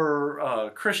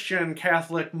you're Christian,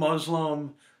 Catholic,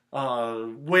 Muslim,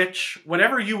 witch,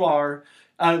 whatever you are,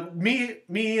 me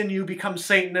and you become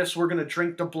Satanists, we're going to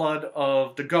drink the blood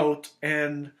of the goat,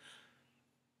 and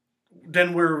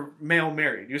then we're male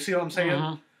married. You see what I'm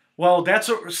saying? Well,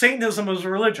 Satanism is a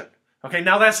religion. Okay,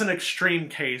 now that's an extreme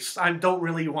case. I don't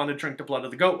really want to drink the blood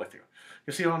of the goat with you.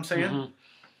 You see what I'm saying?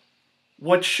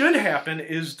 What should happen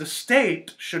is the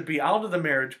state should be out of the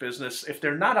marriage business. If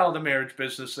they're not out of the marriage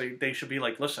business, they should be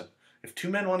like, listen, if two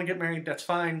men want to get married, that's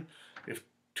fine. If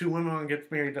two women want to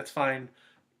get married, that's fine.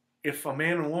 If a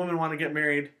man and a woman want to get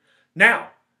married. Now,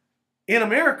 in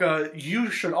America, you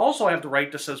should also have the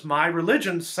right that says, my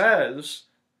religion says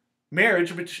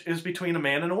marriage is between a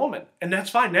man and a woman. And that's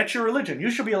fine. That's your religion.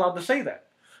 You should be allowed to say that.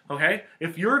 Okay?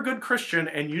 If you're a good Christian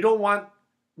and you don't want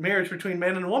marriage between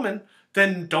man and woman,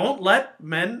 then don't let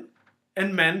men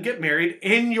and men get married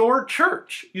in your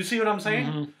church. You see what I'm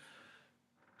saying?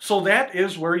 So that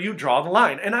is where you draw the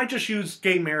line. And I just use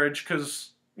gay marriage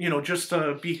because, just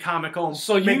to be comical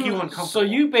and make you uncomfortable. So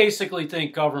you basically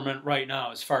think government right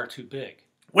now is far too big?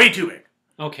 Way too big.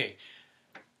 Okay.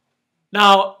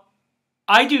 Now,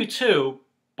 I do too,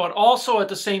 but also at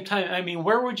the same time, I mean,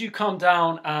 where would you come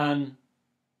down on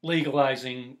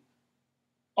legalizing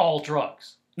all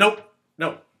drugs? Nope.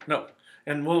 No.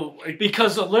 And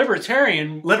because a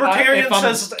libertarian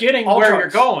says getting all where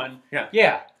drugs. you're going.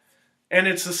 Yeah. And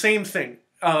it's the same thing.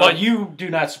 But you do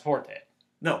not support that.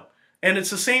 No. And it's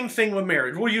the same thing with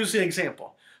marriage. We'll use the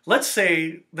example. Let's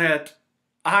say that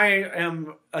I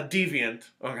am a deviant,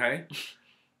 okay?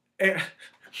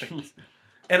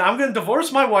 And I'm going to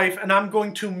divorce my wife and I'm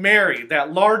going to marry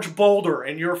that large boulder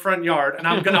in your front yard and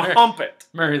I'm going to hump it.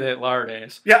 Marry that lard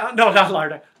ass. Yeah, no, not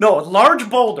lard. No, a large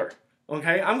boulder.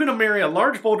 Okay, I'm going to marry a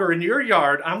large boulder in your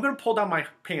yard. I'm going to pull down my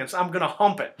pants. I'm going to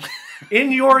hump it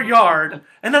in your yard.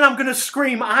 And then I'm going to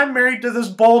scream, I'm married to this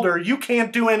boulder. You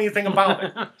can't do anything about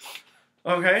it.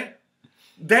 Okay?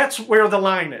 That's where the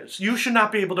line is. You should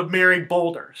not be able to marry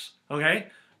boulders. Okay?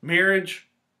 Marriage,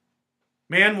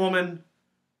 man, woman,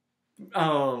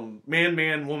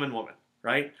 man, woman, woman.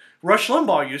 Right? Rush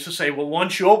Limbaugh used to say, well,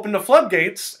 once you open the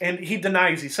floodgates, and he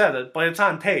denies he said it, but it's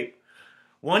on tape.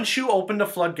 Once you open the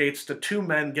floodgates to two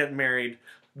men getting married,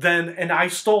 then, and I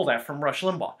stole that from Rush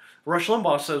Limbaugh. Rush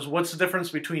Limbaugh says, what's the difference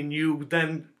between you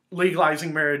then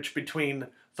legalizing marriage between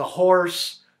the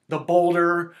horse, the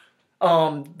boulder,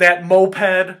 that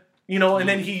moped, and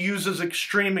then he uses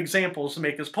extreme examples to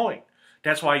make his point.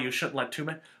 That's why you shouldn't let two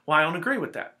men. Well, I don't agree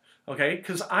with that, okay?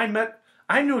 Because I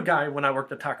knew a guy when I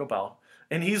worked at Taco Bell,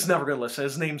 and he's never going to listen.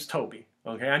 His name's Toby,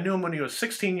 okay? I knew him when he was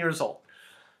 16 years old.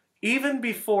 Even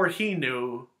before he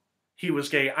knew he was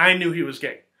gay, I knew he was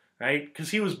gay, right? Because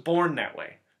he was born that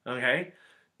way, okay?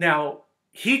 Now,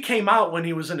 he came out when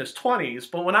he was in his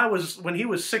 20s, but when he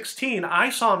was 16, I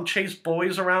saw him chase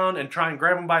boys around and try and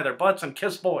grab them by their butts and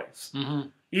kiss boys,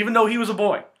 even though he was a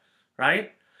boy,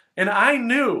 right? And I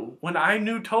knew, when I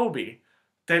knew Toby,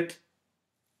 that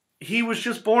he was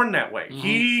just born that way.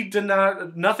 He did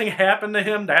not, nothing happened to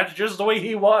him. That's just the way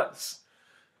he was.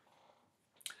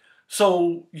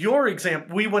 So your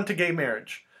example, we went to gay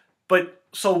marriage. But,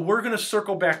 so we're going to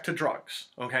circle back to drugs,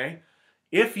 okay?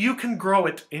 If you can grow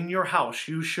it in your house,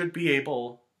 you should be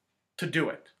able to do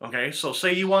it, okay? So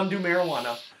say you want to do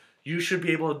marijuana, you should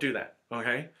be able to do that,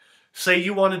 okay? Say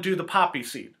you want to do the poppy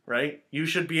seed, right? You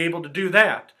should be able to do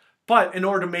that. But in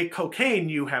order to make cocaine,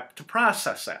 you have to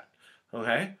process that,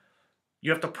 okay?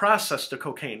 You have to process the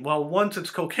cocaine. Well, once it's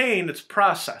cocaine, it's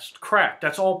processed. Crack,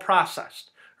 that's all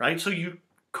processed, right? So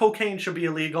cocaine should be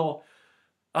illegal.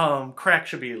 Crack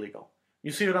should be illegal.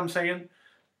 You see what I'm saying?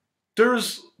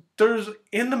 There's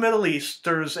in the Middle East,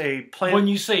 there's a plant. When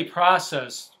you say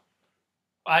processed,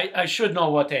 I should know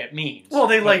what that means. Well,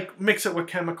 they mix it with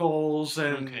chemicals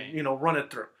and run it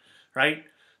through, right?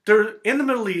 In the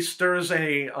Middle East, there's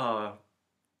a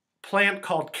plant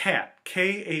called khat,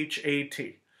 Khat,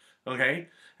 okay?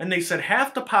 And they said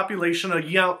half the population of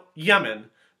Yemen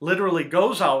literally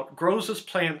goes out, grows this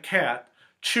plant khat,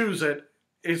 chews it.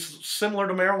 It's similar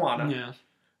to marijuana. Yeah.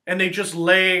 And they just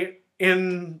lay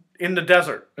in the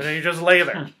desert. And they just lay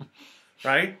there.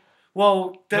 Right?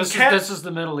 Well, this is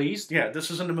the Middle East? Yeah,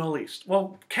 this is in the Middle East.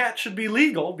 Well, khat should be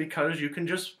legal because you can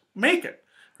just make it.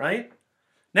 Right?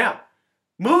 Now,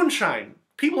 moonshine.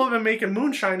 People have been making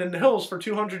moonshine in the hills for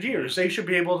 200 years. They should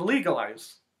be able to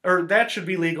legalize. Or that should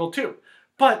be legal too.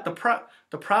 But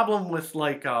the problem with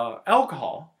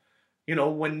alcohol,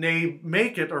 when they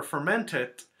make it or ferment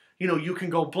it, you can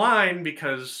go blind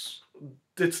because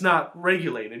it's not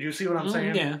regulated. You see what I'm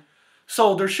saying? Yeah.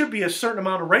 So there should be a certain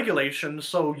amount of regulation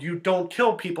so you don't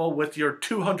kill people with your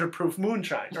 200 proof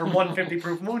moonshine or 150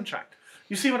 proof moonshine.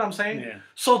 You see what I'm saying? Yeah.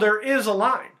 So there is a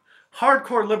line.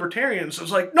 Hardcore libertarians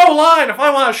is like, no line. If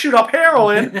I want to shoot up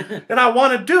heroin and I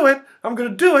want to do it, I'm going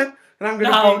to do it. And I'm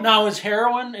going to Now is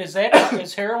heroin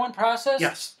processed?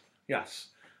 Yes. Yes.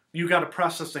 You got to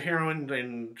process the heroin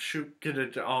and get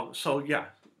it all. So yeah,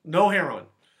 no heroin.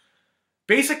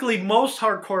 Basically, most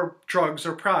hardcore drugs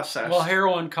are processed. Well,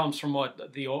 heroin comes from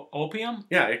what? The opium?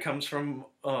 Yeah, it comes from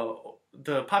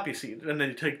the poppy seed. And then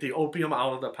you take the opium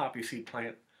out of the poppy seed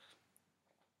plant.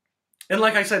 And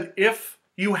like I said, if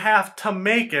you have to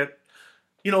make it,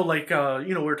 we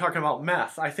were talking about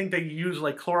meth. I think they use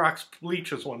Clorox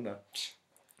bleach as one of the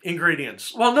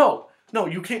ingredients. Well, no,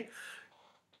 you can't.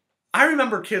 I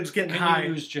remember kids getting high. Can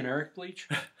you use generic bleach?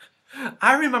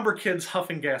 I remember kids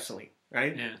huffing gasoline,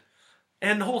 right? Yeah.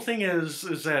 And the whole thing is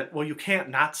that, well, you can't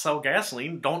not sell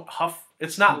gasoline. Don't huff.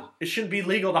 It shouldn't be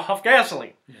legal to huff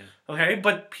gasoline. Yeah. Okay?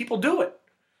 But people do it.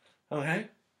 Okay?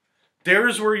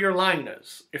 There's where your line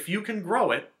is. If you can grow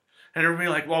it, and everybody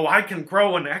like, well, I can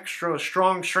grow an extra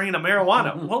strong strain of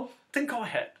marijuana. Well, then go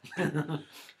ahead.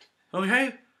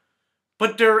 Okay?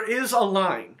 But there is a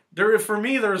line. For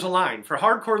me, there's a line. For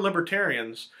hardcore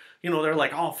libertarians, they're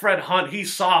like, oh, Fred Hunt,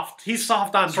 he's soft. He's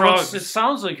soft on drugs. It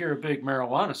sounds like you're a big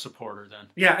marijuana supporter then.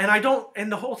 Yeah,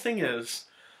 and the whole thing is,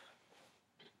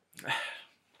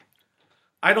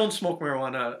 I don't smoke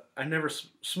marijuana. I never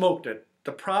smoked it.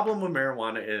 The problem with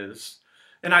marijuana is,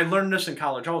 and I learned this in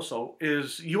college also,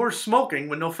 is you're smoking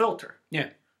with no filter. Yeah.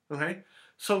 Okay?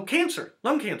 So cancer,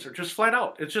 lung cancer, just flat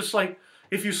out. It's just like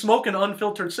if you smoke an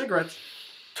unfiltered cigarette.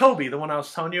 Toby, the one I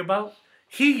was telling you about,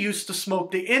 he used to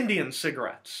smoke the Indian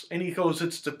cigarettes. And he goes,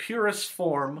 it's the purest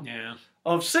form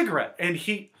of cigarette. And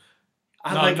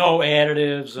no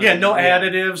additives. Yeah, no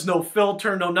additives, no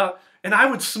filter, no nothing. And I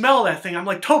would smell that thing. I'm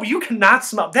like, Toby, you cannot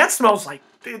smell. It smells like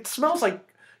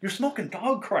you're smoking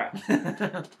dog crap.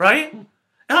 Right? And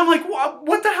I'm like,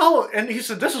 what the hell? And he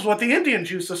said, this is what the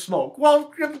Indians used to smoke. Well,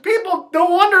 people, no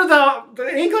wonder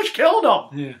the English killed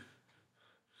them. Yeah.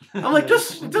 I'm like, this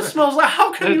smells like,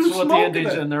 how can you smoke it? That's what the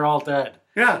Indians, and they're all dead.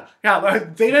 Yeah.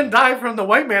 They didn't die from the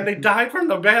white man. They died from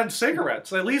the bad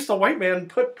cigarettes. At least the white man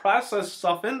put processed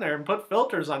stuff in there and put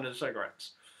filters on his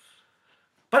cigarettes.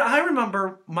 But I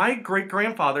remember my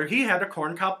great-grandfather, he had a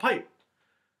corncob pipe.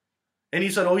 And he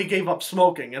said, he gave up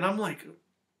smoking. And I'm like,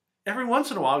 every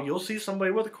once in a while, you'll see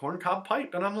somebody with a corncob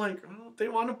pipe. And I'm like, oh, they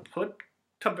want to put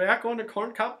tobacco in a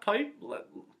corncob pipe?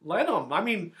 Let them. I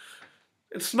mean,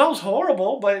 it smells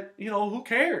horrible, but, who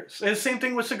cares? And the same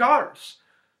thing with cigars.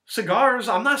 Cigars,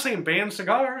 I'm not saying ban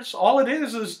cigars. All it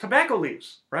is tobacco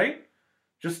leaves, right?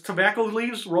 Just tobacco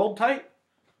leaves rolled tight.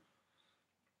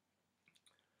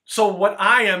 So what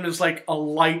I am is like a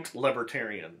light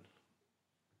libertarian.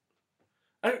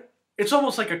 it's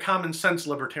almost like a common sense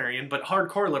libertarian, but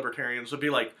hardcore libertarians would be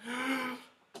like,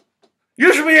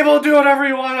 you should be able to do whatever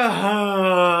you want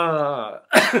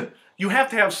to. You have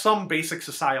to have some basic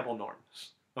societal norms,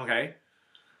 okay?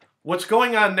 What's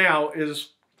going on now is...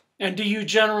 And do you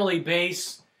generally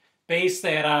base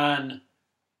that on,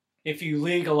 if you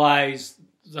legalize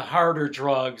the harder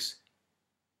drugs,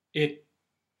 it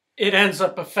ends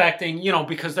up affecting, you know,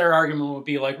 because their argument would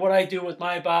be like, what I do with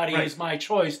my body is my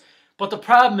choice. But the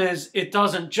problem is, it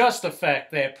doesn't just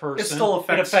affect that person. It still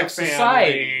affects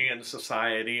society. And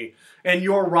society. And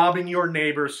you're robbing your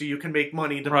neighbor so you can make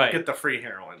money to get the free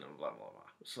heroin and blah, blah, blah.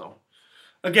 So,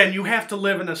 again, you have to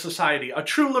live in a society. A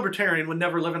true libertarian would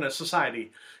never live in a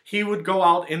society. He would go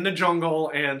out in the jungle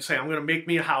and say, I'm going to make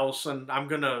me a house, and I'm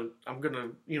going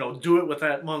to, you know, do it with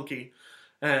that monkey.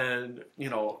 And, you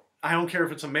know, I don't care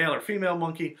if it's a male or female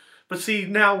monkey. But see,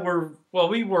 now we're... Well,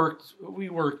 we worked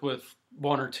with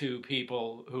one or two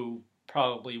people who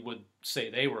probably would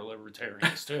say they were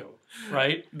libertarians too,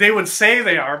 right? They would say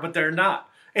they are, but they're not.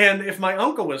 And if my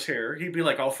uncle was here, he'd be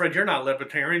like, oh, Fred, you're not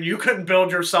libertarian. You couldn't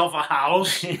build yourself a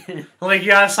house. Like,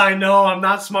 yes, I know. I'm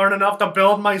not smart enough to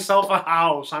build myself a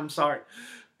house. I'm sorry.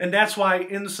 And that's why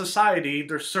in society,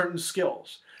 there's certain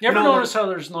skills. You ever notice how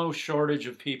there's no shortage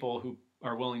of people who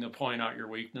are willing to point out your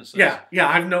weaknesses? Yeah,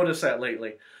 I've noticed that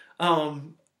lately.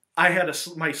 I had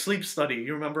my sleep study.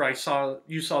 You remember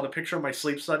you saw the picture of my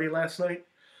sleep study last night?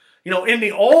 You know, in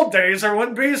the old days, there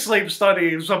wouldn't be sleep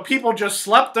studies. So people just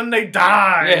slept and they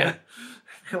died.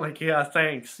 Yeah. Like, yeah,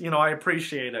 thanks. You know, I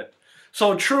appreciate it.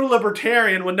 So a true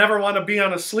libertarian would never want to be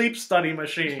on a sleep study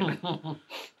machine.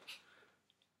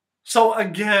 So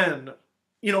again,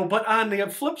 you know, but on the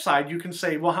flip side, you can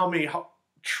say, well, how many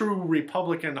true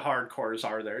Republican hardcores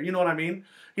are there? You know what I mean?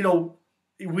 You know,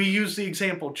 we used the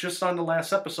example just on the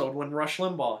last episode when Rush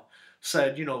Limbaugh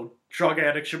said, you know, drug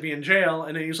addicts should be in jail.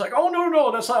 And then he's like, oh,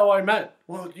 no, that's not what I meant.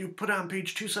 Well, you put on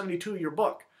page 272 of your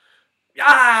book.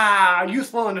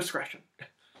 Youthful indiscretion.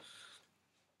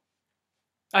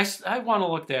 I want to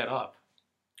look that up.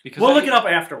 Because we'll look it up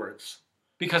afterwards.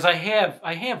 Because I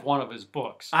have one of his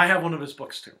books. I have one of his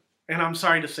books too. And I'm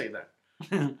sorry to say that.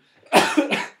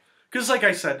 Because like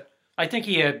I said... I think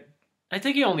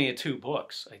he only had 2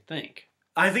 books, I think.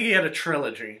 I think he had a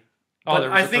trilogy. Oh,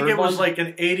 but I think it was like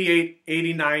in 88,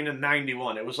 89, and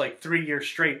 91. It was like 3 years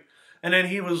straight. And then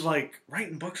he was like,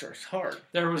 writing books are hard.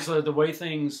 There was The Way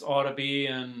Things Ought to Be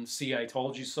and See, I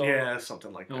Told You So. Yeah,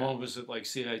 something like that. And one was it like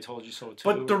See, I Told You So too.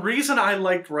 But the reason I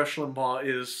liked Rush Limbaugh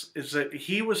is that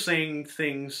he was saying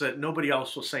things that nobody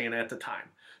else was saying at the time.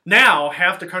 Now,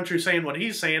 half the country's saying what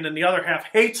he's saying, and the other half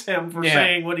hates him for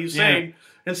saying what he's saying,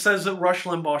 and says that Rush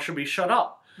Limbaugh should be shut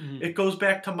up. It goes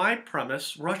back to my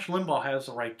premise. Rush Limbaugh has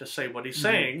the right to say what he's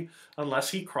saying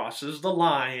unless he crosses the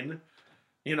line,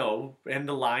 you know, and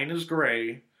the line is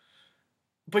gray.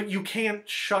 But you can't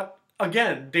shut...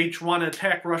 Again, they want to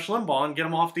attack Rush Limbaugh and get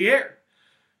him off the air.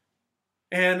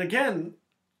 And again,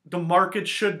 the market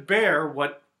should bear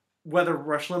whether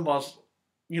Rush Limbaugh's,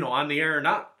 you know, on the air or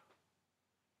not.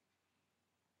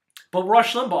 But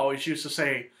Rush Limbaugh always used to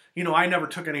say, you know, I never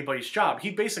took anybody's job. He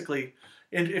basically...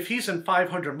 And if he's in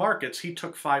 500 markets, he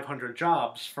took 500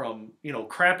 jobs from, you know,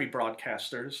 crappy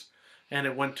broadcasters, and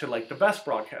it went to, like, the best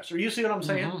broadcaster. You see what I'm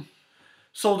saying?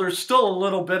 So there's still a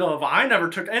little bit of, I never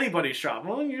took anybody's job.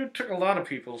 Well, you took a lot of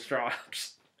people's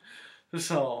jobs.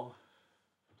 So...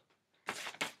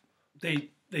 They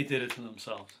did it to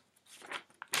themselves.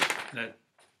 Remember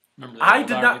that I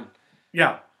did not...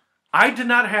 Yeah. I did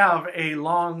not have a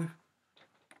long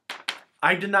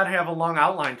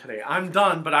outline today. I'm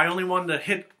done, but I only wanted to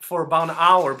hit for about an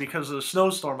hour because of the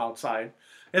snowstorm outside.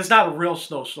 It's not a real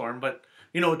snowstorm, but,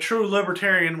 you know, a true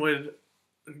libertarian would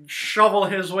shovel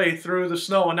his way through the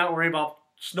snow and not worry about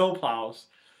snow plows.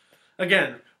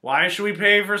 Again, why should we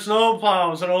pay for snow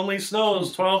plows? It only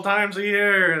snows 12 times a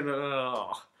year.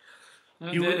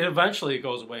 And eventually it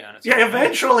goes away on its own. Yeah,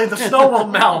 eventually the snow will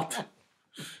melt.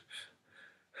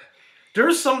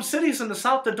 There's some cities in the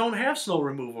South that don't have snow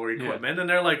removal equipment, and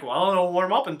they're like, well, it'll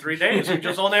warm up in 3 days. We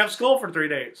just don't have school for 3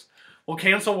 days. We'll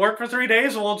cancel work for 3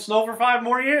 days, and won't snow for 5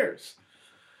 more years.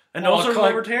 And those are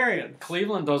libertarian.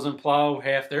 Cleveland doesn't plow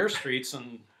half their streets,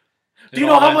 and do you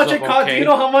know how much it costs? Do you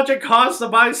know how much it costs to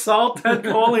buy salt, Ted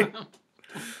Coley?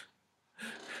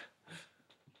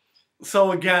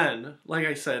 So again, like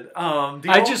I said,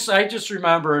 I just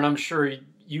remember, and I'm sure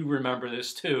you remember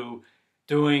this too,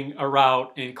 doing a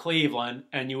route in Cleveland,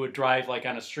 and you would drive like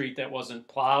on a street that wasn't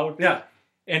plowed. Yeah.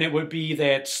 And it would be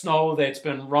that snow that's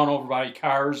been run over by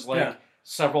cars like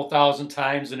several thousand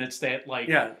times, and it's that like...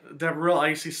 Yeah, that real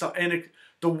icy stuff. And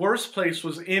the worst place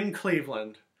was in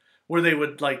Cleveland, where they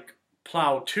would like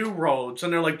plow 2 roads,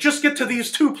 and they're like, just get to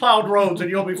these 2 plowed roads and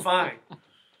you'll be fine.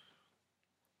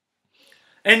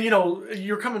 And, you know,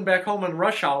 you're coming back home on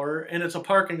rush hour, and it's a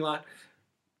parking lot,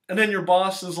 and then your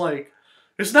boss is like,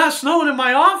 it's not snowing in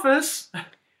my office.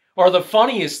 Or the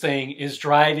funniest thing is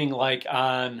driving like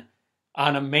on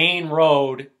a main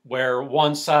road where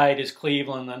one side is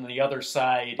Cleveland and the other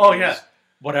side is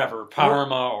whatever,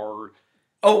 Parma or...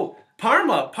 Oh,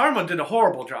 Parma did a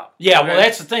horrible job. Yeah, right? Well,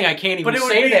 that's the thing. I can't even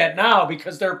say that now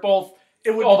because they're both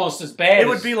almost as bad. It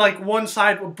would be like one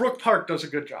side... Brook Park does a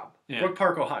good job. Yeah. Brook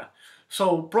Park, Ohio.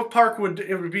 So Brook Park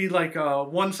would be like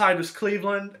one side is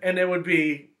Cleveland, and it would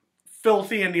be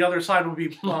filthy, and the other side would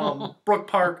be Brook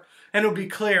Park, and it would be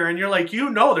clear. And you're like, you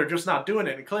know, they're just not doing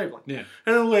it in Cleveland. Yeah.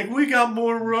 And they're like, we got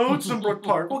more roads than Brook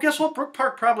Park. Well, guess what? Brook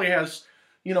Park probably has,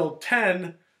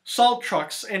 10 salt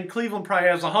trucks, and Cleveland probably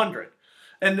has 100.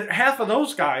 And half of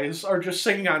those guys are just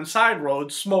sitting on side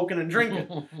roads, smoking and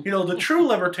drinking. The true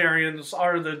libertarians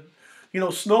are the,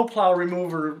 snowplow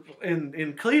remover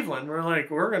in Cleveland. We're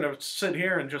like, we're going to sit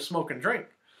here and just smoke and drink.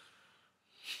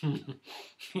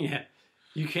 Yeah.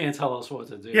 You can't tell us what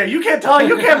to do. Yeah, you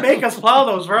can't make us plow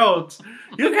those roads.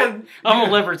 I'm a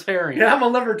libertarian. Yeah, I'm a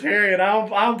libertarian. I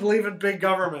don't believe in big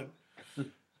government.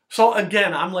 So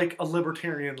again, I'm like a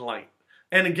libertarian light.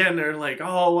 And again, they're like,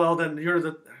 oh, well, then you're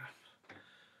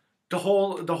the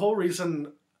whole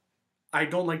reason I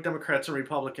don't like Democrats and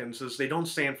Republicans is they don't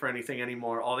stand for anything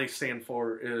anymore. All they stand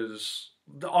for is,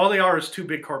 all they are is 2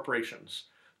 big corporations.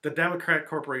 The Democrat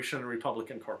corporation and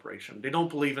Republican corporation. They don't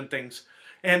believe in things.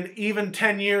 And even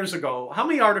 10 years ago, how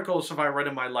many articles have I read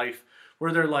in my life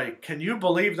where they're like, can you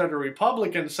believe that a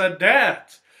Republican said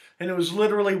that? And it was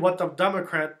literally what the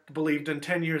Democrat believed in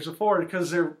 10 years before,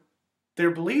 because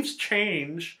their beliefs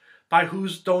change by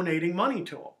who's donating money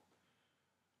to them.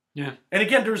 Yeah. And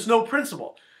again, there's no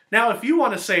principle. Now, if you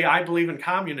want to say, I believe in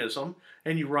communism,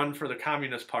 and you run for the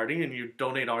Communist Party and you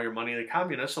donate all your money to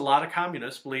communists, a lot of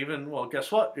communists believe in, well,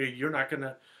 guess what? You're not going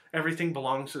to... Everything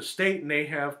belongs to the state, and they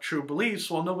have true beliefs.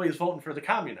 Well, nobody's voting for the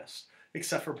communists,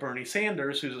 except for Bernie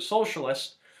Sanders, who's a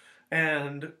socialist.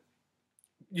 And,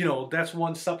 that's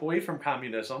one step away from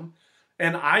communism.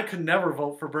 And I could never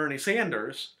vote for Bernie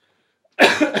Sanders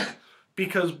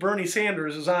because Bernie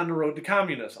Sanders is on the road to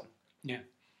communism. Yeah.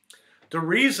 The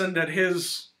reason that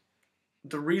his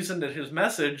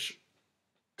message...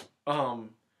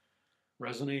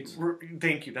 resonates.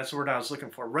 Thank you. That's the word I was looking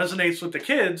for. Resonates with the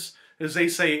kids is they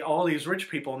say all these rich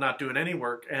people not doing any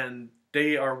work and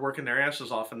they are working their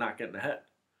asses off and not getting ahead.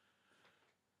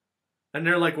 And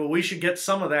they're like, well, we should get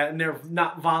some of that, and they're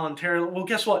not voluntarily. Well,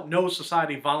 guess what? No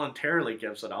society voluntarily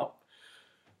gives it up.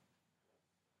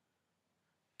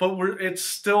 But it's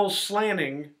still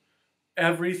slanting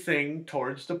everything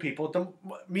towards the people.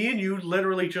 Me and you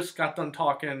literally just got done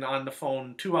talking on the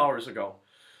phone 2 hours ago.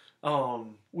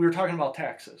 We were talking about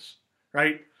taxes,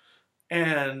 right?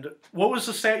 And what was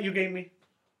the stat you gave me?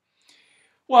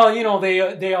 Well,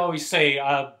 they always say,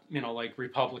 like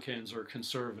Republicans or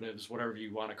conservatives, whatever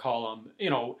you want to call them,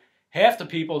 half the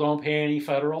people don't pay any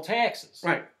federal taxes.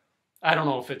 Right. I don't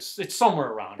know if it's somewhere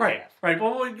around half. Right.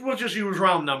 Well, we'll just use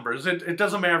round numbers. It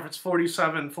doesn't matter if it's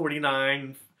 47,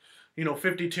 49,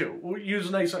 52. We'll use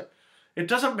a nice... It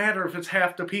doesn't matter if it's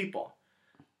half the people.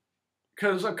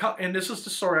 And this is the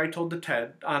story I told to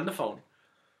Ted on the phone.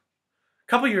 A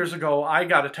couple years ago, I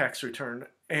got a tax return,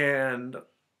 and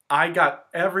I got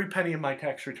every penny of my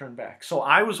tax return back. So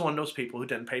I was one of those people who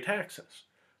didn't pay taxes,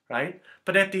 right?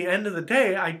 But at the end of the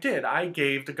day, I did. I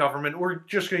gave the government, we're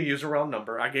just going to use a round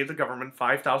number, I gave the government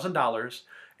 $5,000,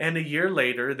 and a year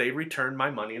later, they returned my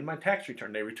money in my tax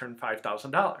return. They returned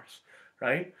 $5,000,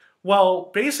 right?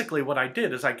 Well, basically what I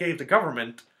did is I gave the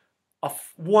government a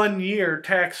 1-year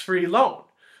tax-free loan.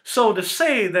 So to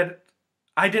say that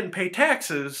I didn't pay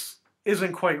taxes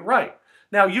isn't quite right.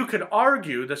 Now, you could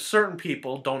argue that certain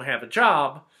people don't have a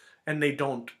job and they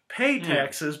don't pay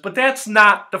taxes, but that's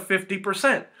not the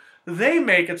 50%. They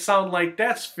make it sound like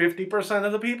that's 50%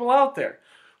 of the people out there.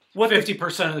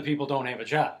 50% of the people don't have a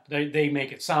job. They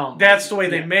make it sound... That's the way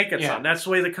they make it sound. That's the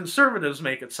way the conservatives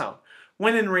make it sound.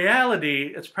 When in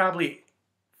reality, it's probably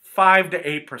 5 to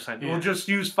 8%. We'll just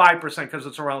use 5% because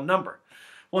it's a round number.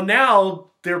 Well, now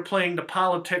they're playing the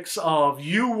politics of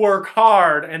you work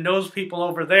hard and those people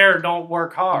over there don't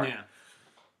work hard. Yeah.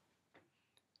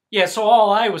 Yeah, so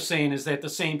all I was saying is that the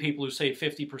same people who say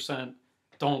 50%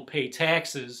 don't pay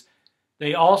taxes,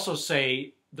 they also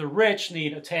say the rich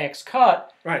need a tax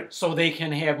cut so they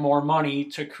can have more money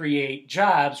to create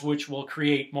jobs, which will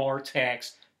create more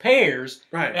tax payers.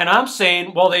 Right. And I'm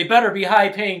saying, well, they better be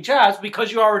high-paying jobs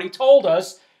because you already told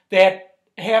us that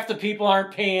half the people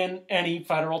aren't paying any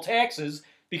federal taxes.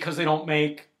 because they don't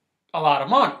make a lot of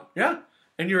money. Yeah,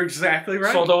 and you're exactly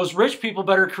right. So those rich people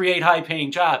better create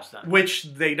high-paying jobs then. Which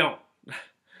they don't.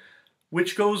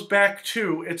 Which goes back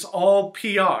to, it's all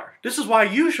PR. This is why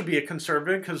you should be a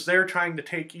conservative, because they're trying to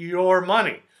take your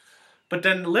money. But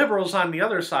then liberals on the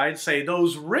other side say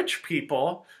those rich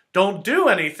people don't do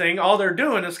anything. All they're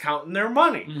doing is counting their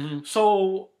money. Mm-hmm.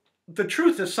 So the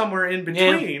truth is somewhere in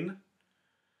between. Yeah.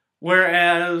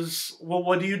 Whereas, well,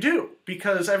 what do you do?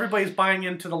 Because everybody's buying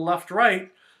into the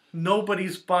left-right.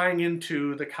 Nobody's buying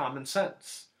into the common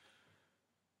sense.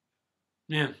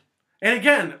 Yeah. And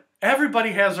again,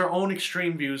 everybody has their own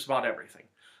extreme views about everything.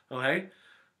 Okay?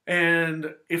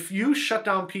 And if you shut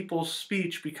down people's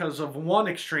speech because of one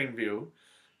extreme view,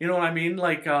 you know what I mean?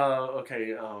 Like,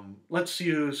 let's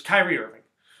use Kyrie Irving.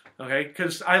 Okay?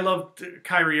 Because I love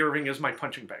Kyrie Irving as my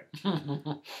punching bag.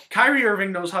 Kyrie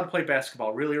Irving knows how to play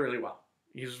basketball really, really well.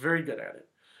 He's very good at it.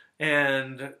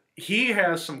 And he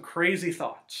has some crazy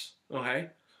thoughts. Okay?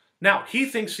 Now, he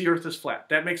thinks the earth is flat.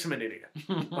 That makes him an idiot.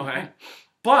 Okay?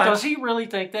 But does he really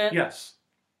think that? Yes.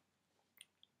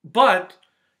 But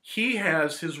he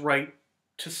has his right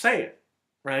to say it,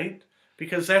 right?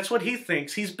 Because that's what he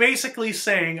thinks. He's basically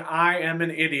saying, I am an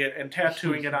idiot, and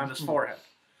tattooing it on his forehead.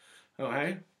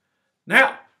 Okay?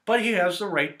 Now, but he has the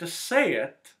right to say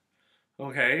it,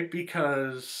 okay?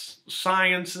 Because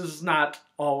science is not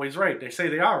always right. They say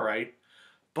they are right,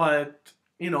 but,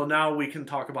 you know, now we can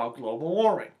talk about global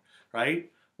warming, right?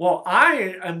 Well,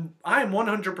 I am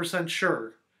 100%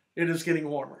 sure it is getting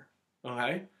warmer,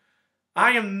 okay?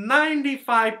 I am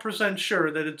 95% sure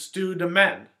that it's due to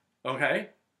men, okay?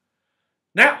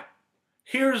 Now,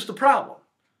 here's the problem.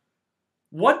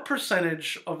 What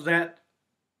percentage of that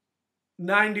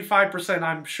 95%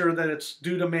 I'm sure that it's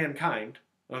due to mankind,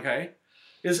 okay,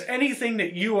 is anything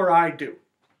that you or I do?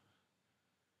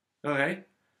 Okay?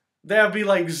 That would be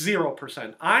like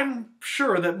 0%. I'm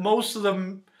sure that most of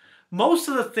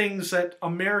the things that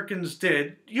Americans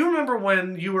did, you remember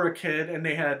when you were a kid and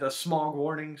they had the smog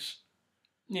warnings?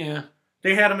 Yeah.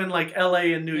 They had them in like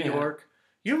LA and New York.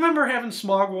 You remember having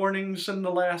smog warnings in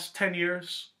the last 10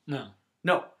 years? No.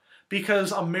 No.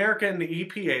 Because America and the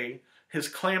EPA has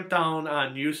clamped down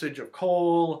on usage of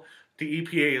coal. The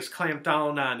EPA has clamped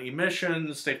down on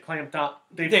emissions. They've clamped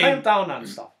down on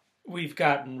stuff. We've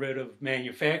gotten rid of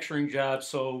manufacturing jobs,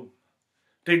 so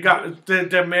they've got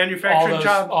the manufacturing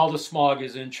jobs. All the smog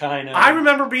is in China. I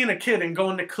remember being a kid and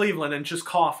going to Cleveland and just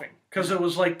coughing because it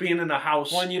was like being in a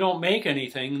house. When you don't make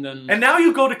anything, then... And now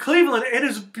you go to Cleveland, it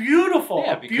is beautiful.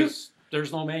 Yeah, because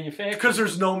there's no manufacturing. Because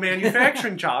there's no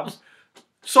manufacturing jobs.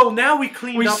 So now we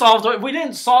cleaned up. Solved it. We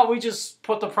didn't solve. We just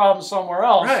put the problem somewhere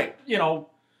else. Right. You know.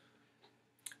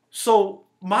 So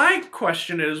my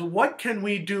question is, what can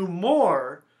we do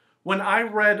more? When I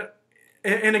read,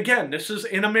 and again, this is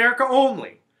in America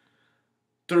only.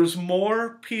 There's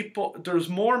more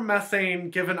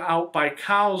methane given out by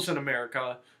cows in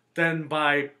America than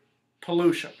by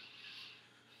pollution.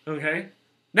 Okay?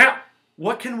 Now,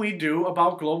 what can we do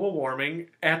about global warming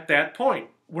at that point?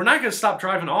 We're not going to stop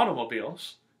driving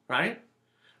automobiles, right?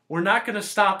 We're not going to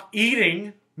stop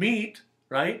eating meat,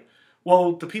 right?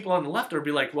 Well, the people on the left will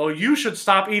be like, well, you should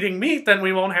stop eating meat, then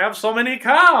we won't have so many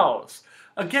cows.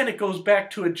 Again, it goes back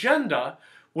to agenda,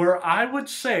 where I would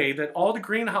say that all the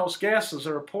greenhouse gases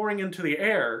that are pouring into the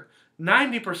air,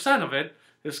 90% of it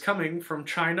is coming from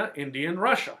China, India, and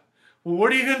Russia. Well,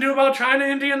 what are you going to do about China,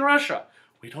 India, and Russia?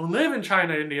 We don't live in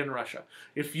China, India, and Russia.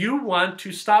 If you want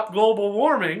to stop global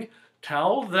warming,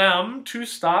 tell them to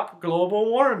stop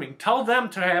global warming. Tell them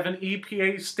to have an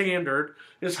EPA standard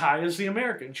as high as the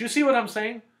Americans. You see what I'm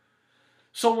saying?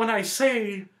 So when I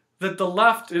say that the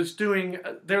left is doing,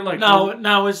 they're like...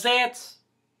 Now is that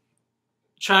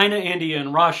China, India,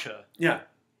 and Russia? Yeah.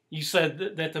 You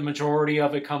said that the majority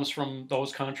of it comes from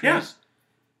those countries? Yeah.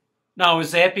 Now,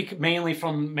 is that mainly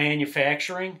from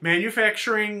manufacturing?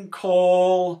 Manufacturing,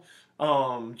 coal,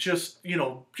 just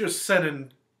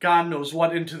sending God knows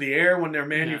what into the air when they're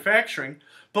manufacturing. Yeah.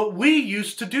 But we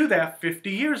used to do that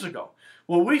 50 years ago.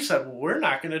 Well, we said, well, we're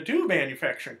not going to do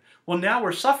manufacturing. Well, now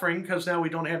we're suffering because now we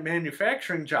don't have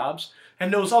manufacturing jobs.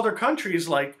 And those other countries,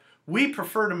 like, we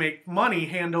prefer to make money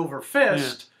hand over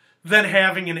fist than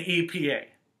having an EPA.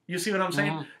 You see what I'm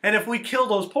saying? Mm-hmm. And if we kill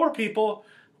those poor people,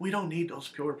 we don't need those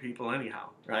poor people anyhow,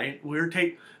 right?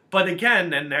 But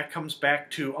again, and that comes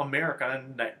back to America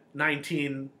in the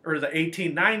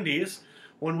 1890s,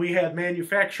 when we had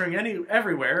manufacturing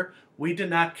everywhere. We did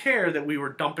not care that we were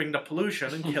dumping the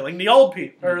pollution and killing the old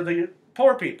people or the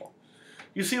poor people.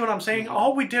 You see what I'm saying? Mm-hmm.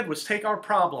 All we did was take our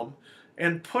problem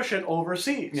and push it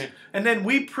overseas. Yeah. And then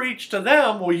we preach to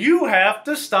them, well, you have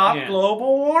to stop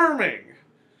global warming.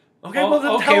 Okay, well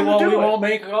then tell them to do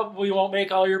we won't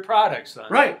make all your products then.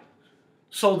 Right.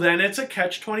 So then it's a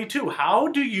catch-22. How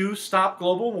do you stop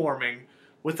global warming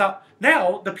without...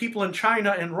 Now, the people in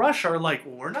China and Russia are like,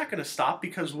 well, we're not going to stop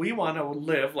because we want to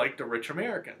live like the rich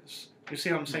Americans. You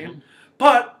see what I'm saying? Mm-hmm.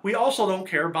 But we also don't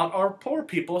care about our poor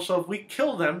people, so if we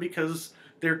kill them because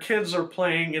their kids are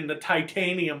playing in the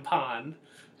titanium pond,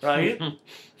 right?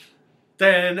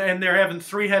 Then, and they're having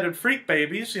three-headed freak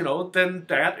babies, you know, then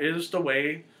that is the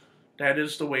way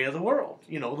of the world.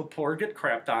 You know, the poor get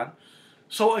crapped on.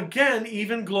 So again,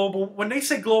 even when they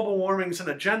say global warming is an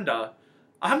agenda,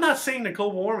 I'm not saying that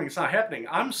global warming is not happening.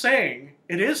 I'm saying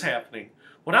it is happening.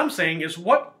 What I'm saying is,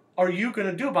 what are you going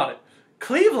to do about it?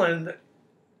 Cleveland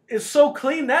is so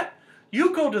clean that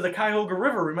you go to the Cuyahoga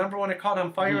River. Remember when it caught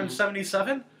on fire in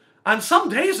 '77? On some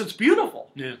days, it's beautiful.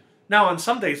 Yeah. Now, on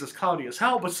some days, it's cloudy as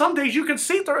hell, but some days you can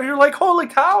see through, you're like, holy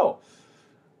cow.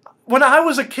 When I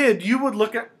was a kid,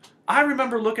 I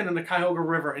remember looking in the Cuyahoga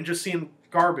River and just seeing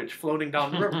garbage floating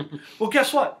down the river. Well,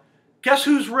 guess what? Guess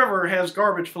whose river has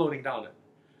garbage floating down it?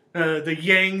 The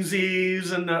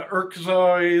Yangtzes and the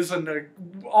Irkzois and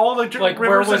all the like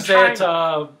rivers in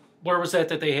China. Where was that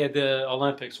they had the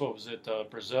Olympics? What was it,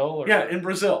 Brazil? Yeah, in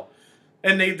Brazil.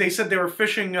 And they said they were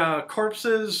fishing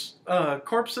corpses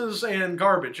and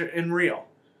garbage in Rio.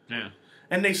 Yeah.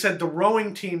 And they said the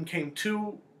rowing team came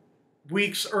 2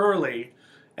 weeks early,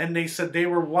 and they said they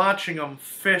were watching them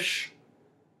fish,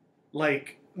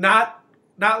 like not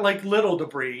like little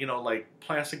debris, you know, like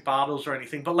plastic bottles or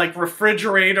anything, but like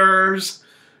refrigerators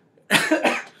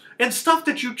and stuff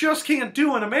that you just can't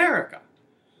do in America.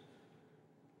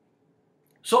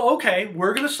 So, okay,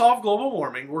 we're going to solve global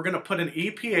warming. We're going to put an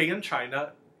EPA in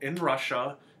China, in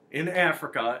Russia, in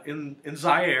Africa, in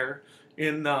Zaire,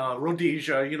 in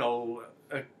Rhodesia, you know,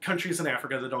 countries in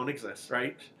Africa that don't exist,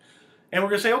 right? And we're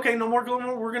going to say, okay, no more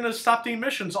global, we're going to stop the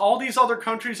emissions. All these other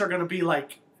countries are going to be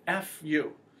like, F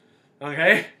you.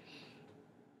 Okay?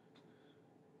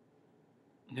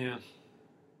 Yeah.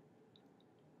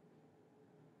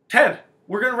 Ted,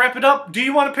 we're going to wrap it up. Do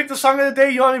you want to pick the song of the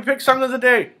day? You want me to pick song of the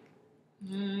day?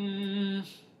 You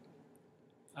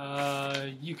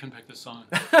can pick the song.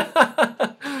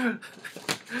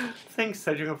 Thanks,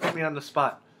 Ted. You're going to put me on the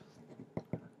spot.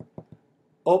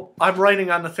 Oh, I'm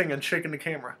writing on the thing and shaking the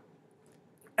camera.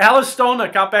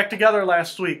 Alistona got back together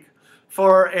last week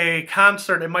for a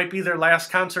concert. It might be their last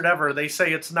concert ever. They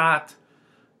say it's not.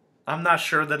 I'm not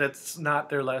sure that it's not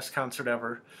their last concert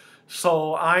ever.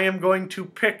 So I am going to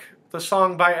pick the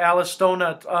song by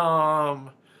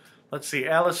Alistona. Let's see,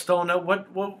 Alistona.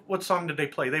 What song did they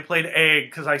play? They played Egg,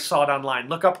 because I saw it online.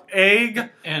 Look up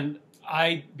Egg. And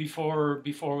before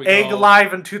we Egg go,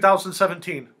 live in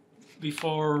 2017.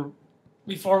 Before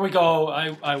we go,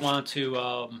 I want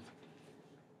to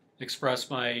express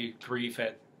my grief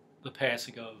at the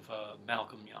passing of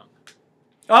Malcolm Young.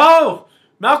 Oh,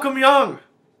 Malcolm Young.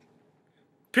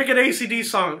 Pick an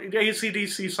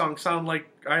AC/DC song. Sound like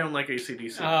I don't like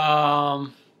AC/DC.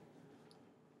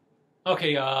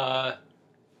 Okay, I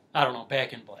don't know,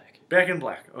 Back in Black. Back in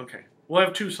Black, okay. We'll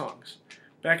have 2 songs.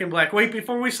 Back in Black. Wait,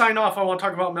 before we sign off, I want to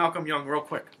talk about Malcolm Young real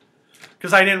quick.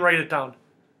 Because I didn't write it down.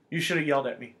 You should have yelled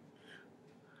at me.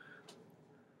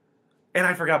 And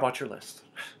I forgot about your list.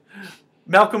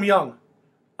 Malcolm Young.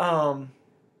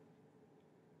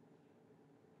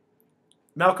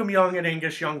 Malcolm Young and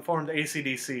Angus Young formed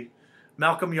AC/DC.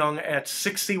 Malcolm Young, at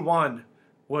 61,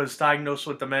 was diagnosed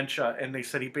with dementia, and they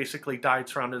said he basically died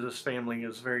surrounded his family. It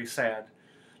was very sad.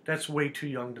 That's way too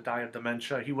young to die of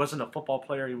dementia. He wasn't a football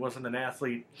player. He wasn't an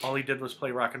athlete. All he did was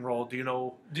play rock and roll. Do you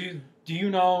know? Do you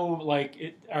know,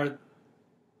 like,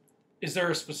 is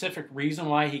there a specific reason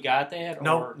why he got that?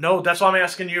 Or? No, that's what I'm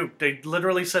asking you. They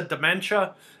literally said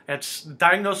dementia.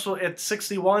 Diagnosed at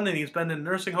 61, and he's been in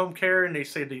nursing home care, and they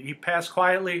say that he passed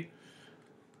quietly.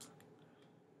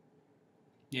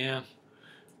 Yeah.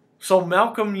 So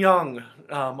Malcolm Young,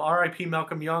 R.I.P.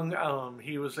 Malcolm Young,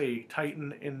 he was a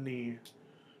titan in the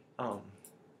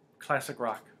classic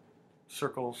rock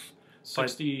circles.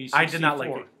 60, I did not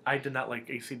like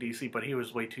AC/DC, but he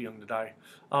was way too young to die.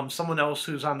 Someone else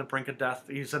who's on the brink of death,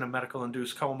 he's in a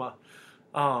medical-induced coma.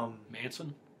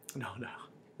 Manson? No.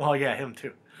 Well, yeah, him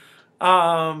too.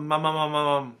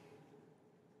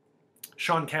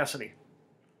 Sean Cassidy.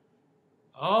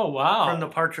 Oh, wow. From the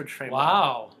Partridge family.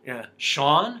 Wow. Yeah.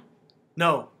 Sean?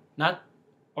 No. Not,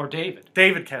 or David?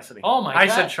 David Cassidy. Oh, my God. I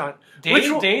said Sean.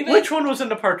 David? Which one was in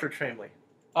the Partridge family?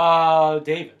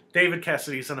 David. David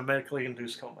Cassidy's in a medically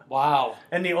induced coma. Wow.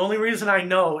 And the only reason I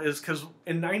know is because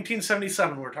in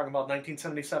 1977, we're talking about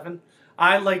 1977,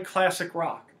 I like classic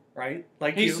rock, right?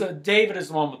 Like David is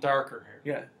the one with darker hair.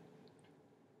 Yeah.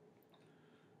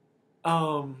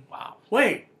 Wow.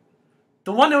 Wait.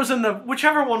 The one that was in the,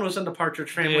 whichever one was in the Partridge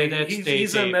Family, Yeah,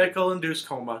 he's in a medical-induced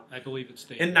coma. I believe it's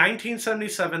David. In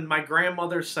 1977, my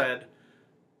grandmother said,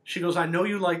 she goes, I know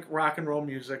you like rock and roll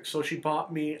music, so she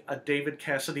bought me a David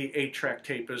Cassidy 8-track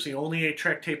tape. It was the only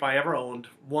 8-track tape I ever owned.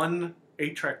 One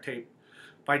 8-track tape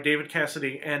by David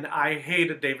Cassidy, and I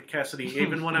hated David Cassidy,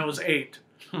 even when I was 8.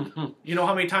 You know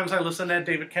how many times I listened to that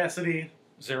David Cassidy?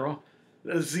 0?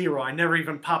 0. I never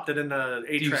even popped it in the 8-track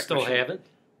machine. Do you still have it?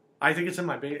 I think it's in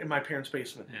my parents'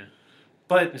 basement. Yeah.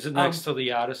 But is it next to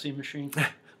the Odyssey machine?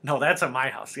 No, that's at my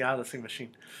house, the Odyssey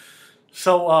machine.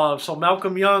 So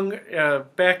Malcolm Young,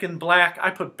 Back in Black. I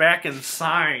put Back in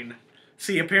Sign.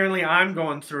 See, apparently I'm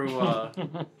going through.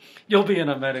 You'll be in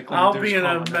a medically. I'll be in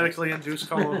a medically induced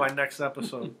coma by next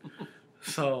episode.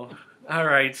 So, all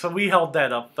right. So we held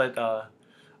that up, but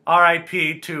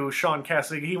R.I.P. to Sean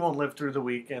Cassidy. He won't live through the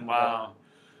weekend. Wow.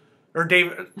 Or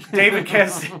David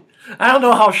Cassidy. I don't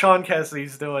know how Sean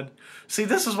Cassidy's doing. See,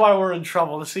 this is why we're in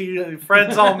trouble. See,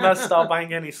 Fred's all messed up. I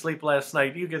didn't get any sleep last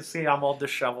night. You can see I'm all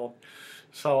disheveled.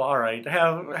 So, all right.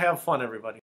 Have fun, everybody.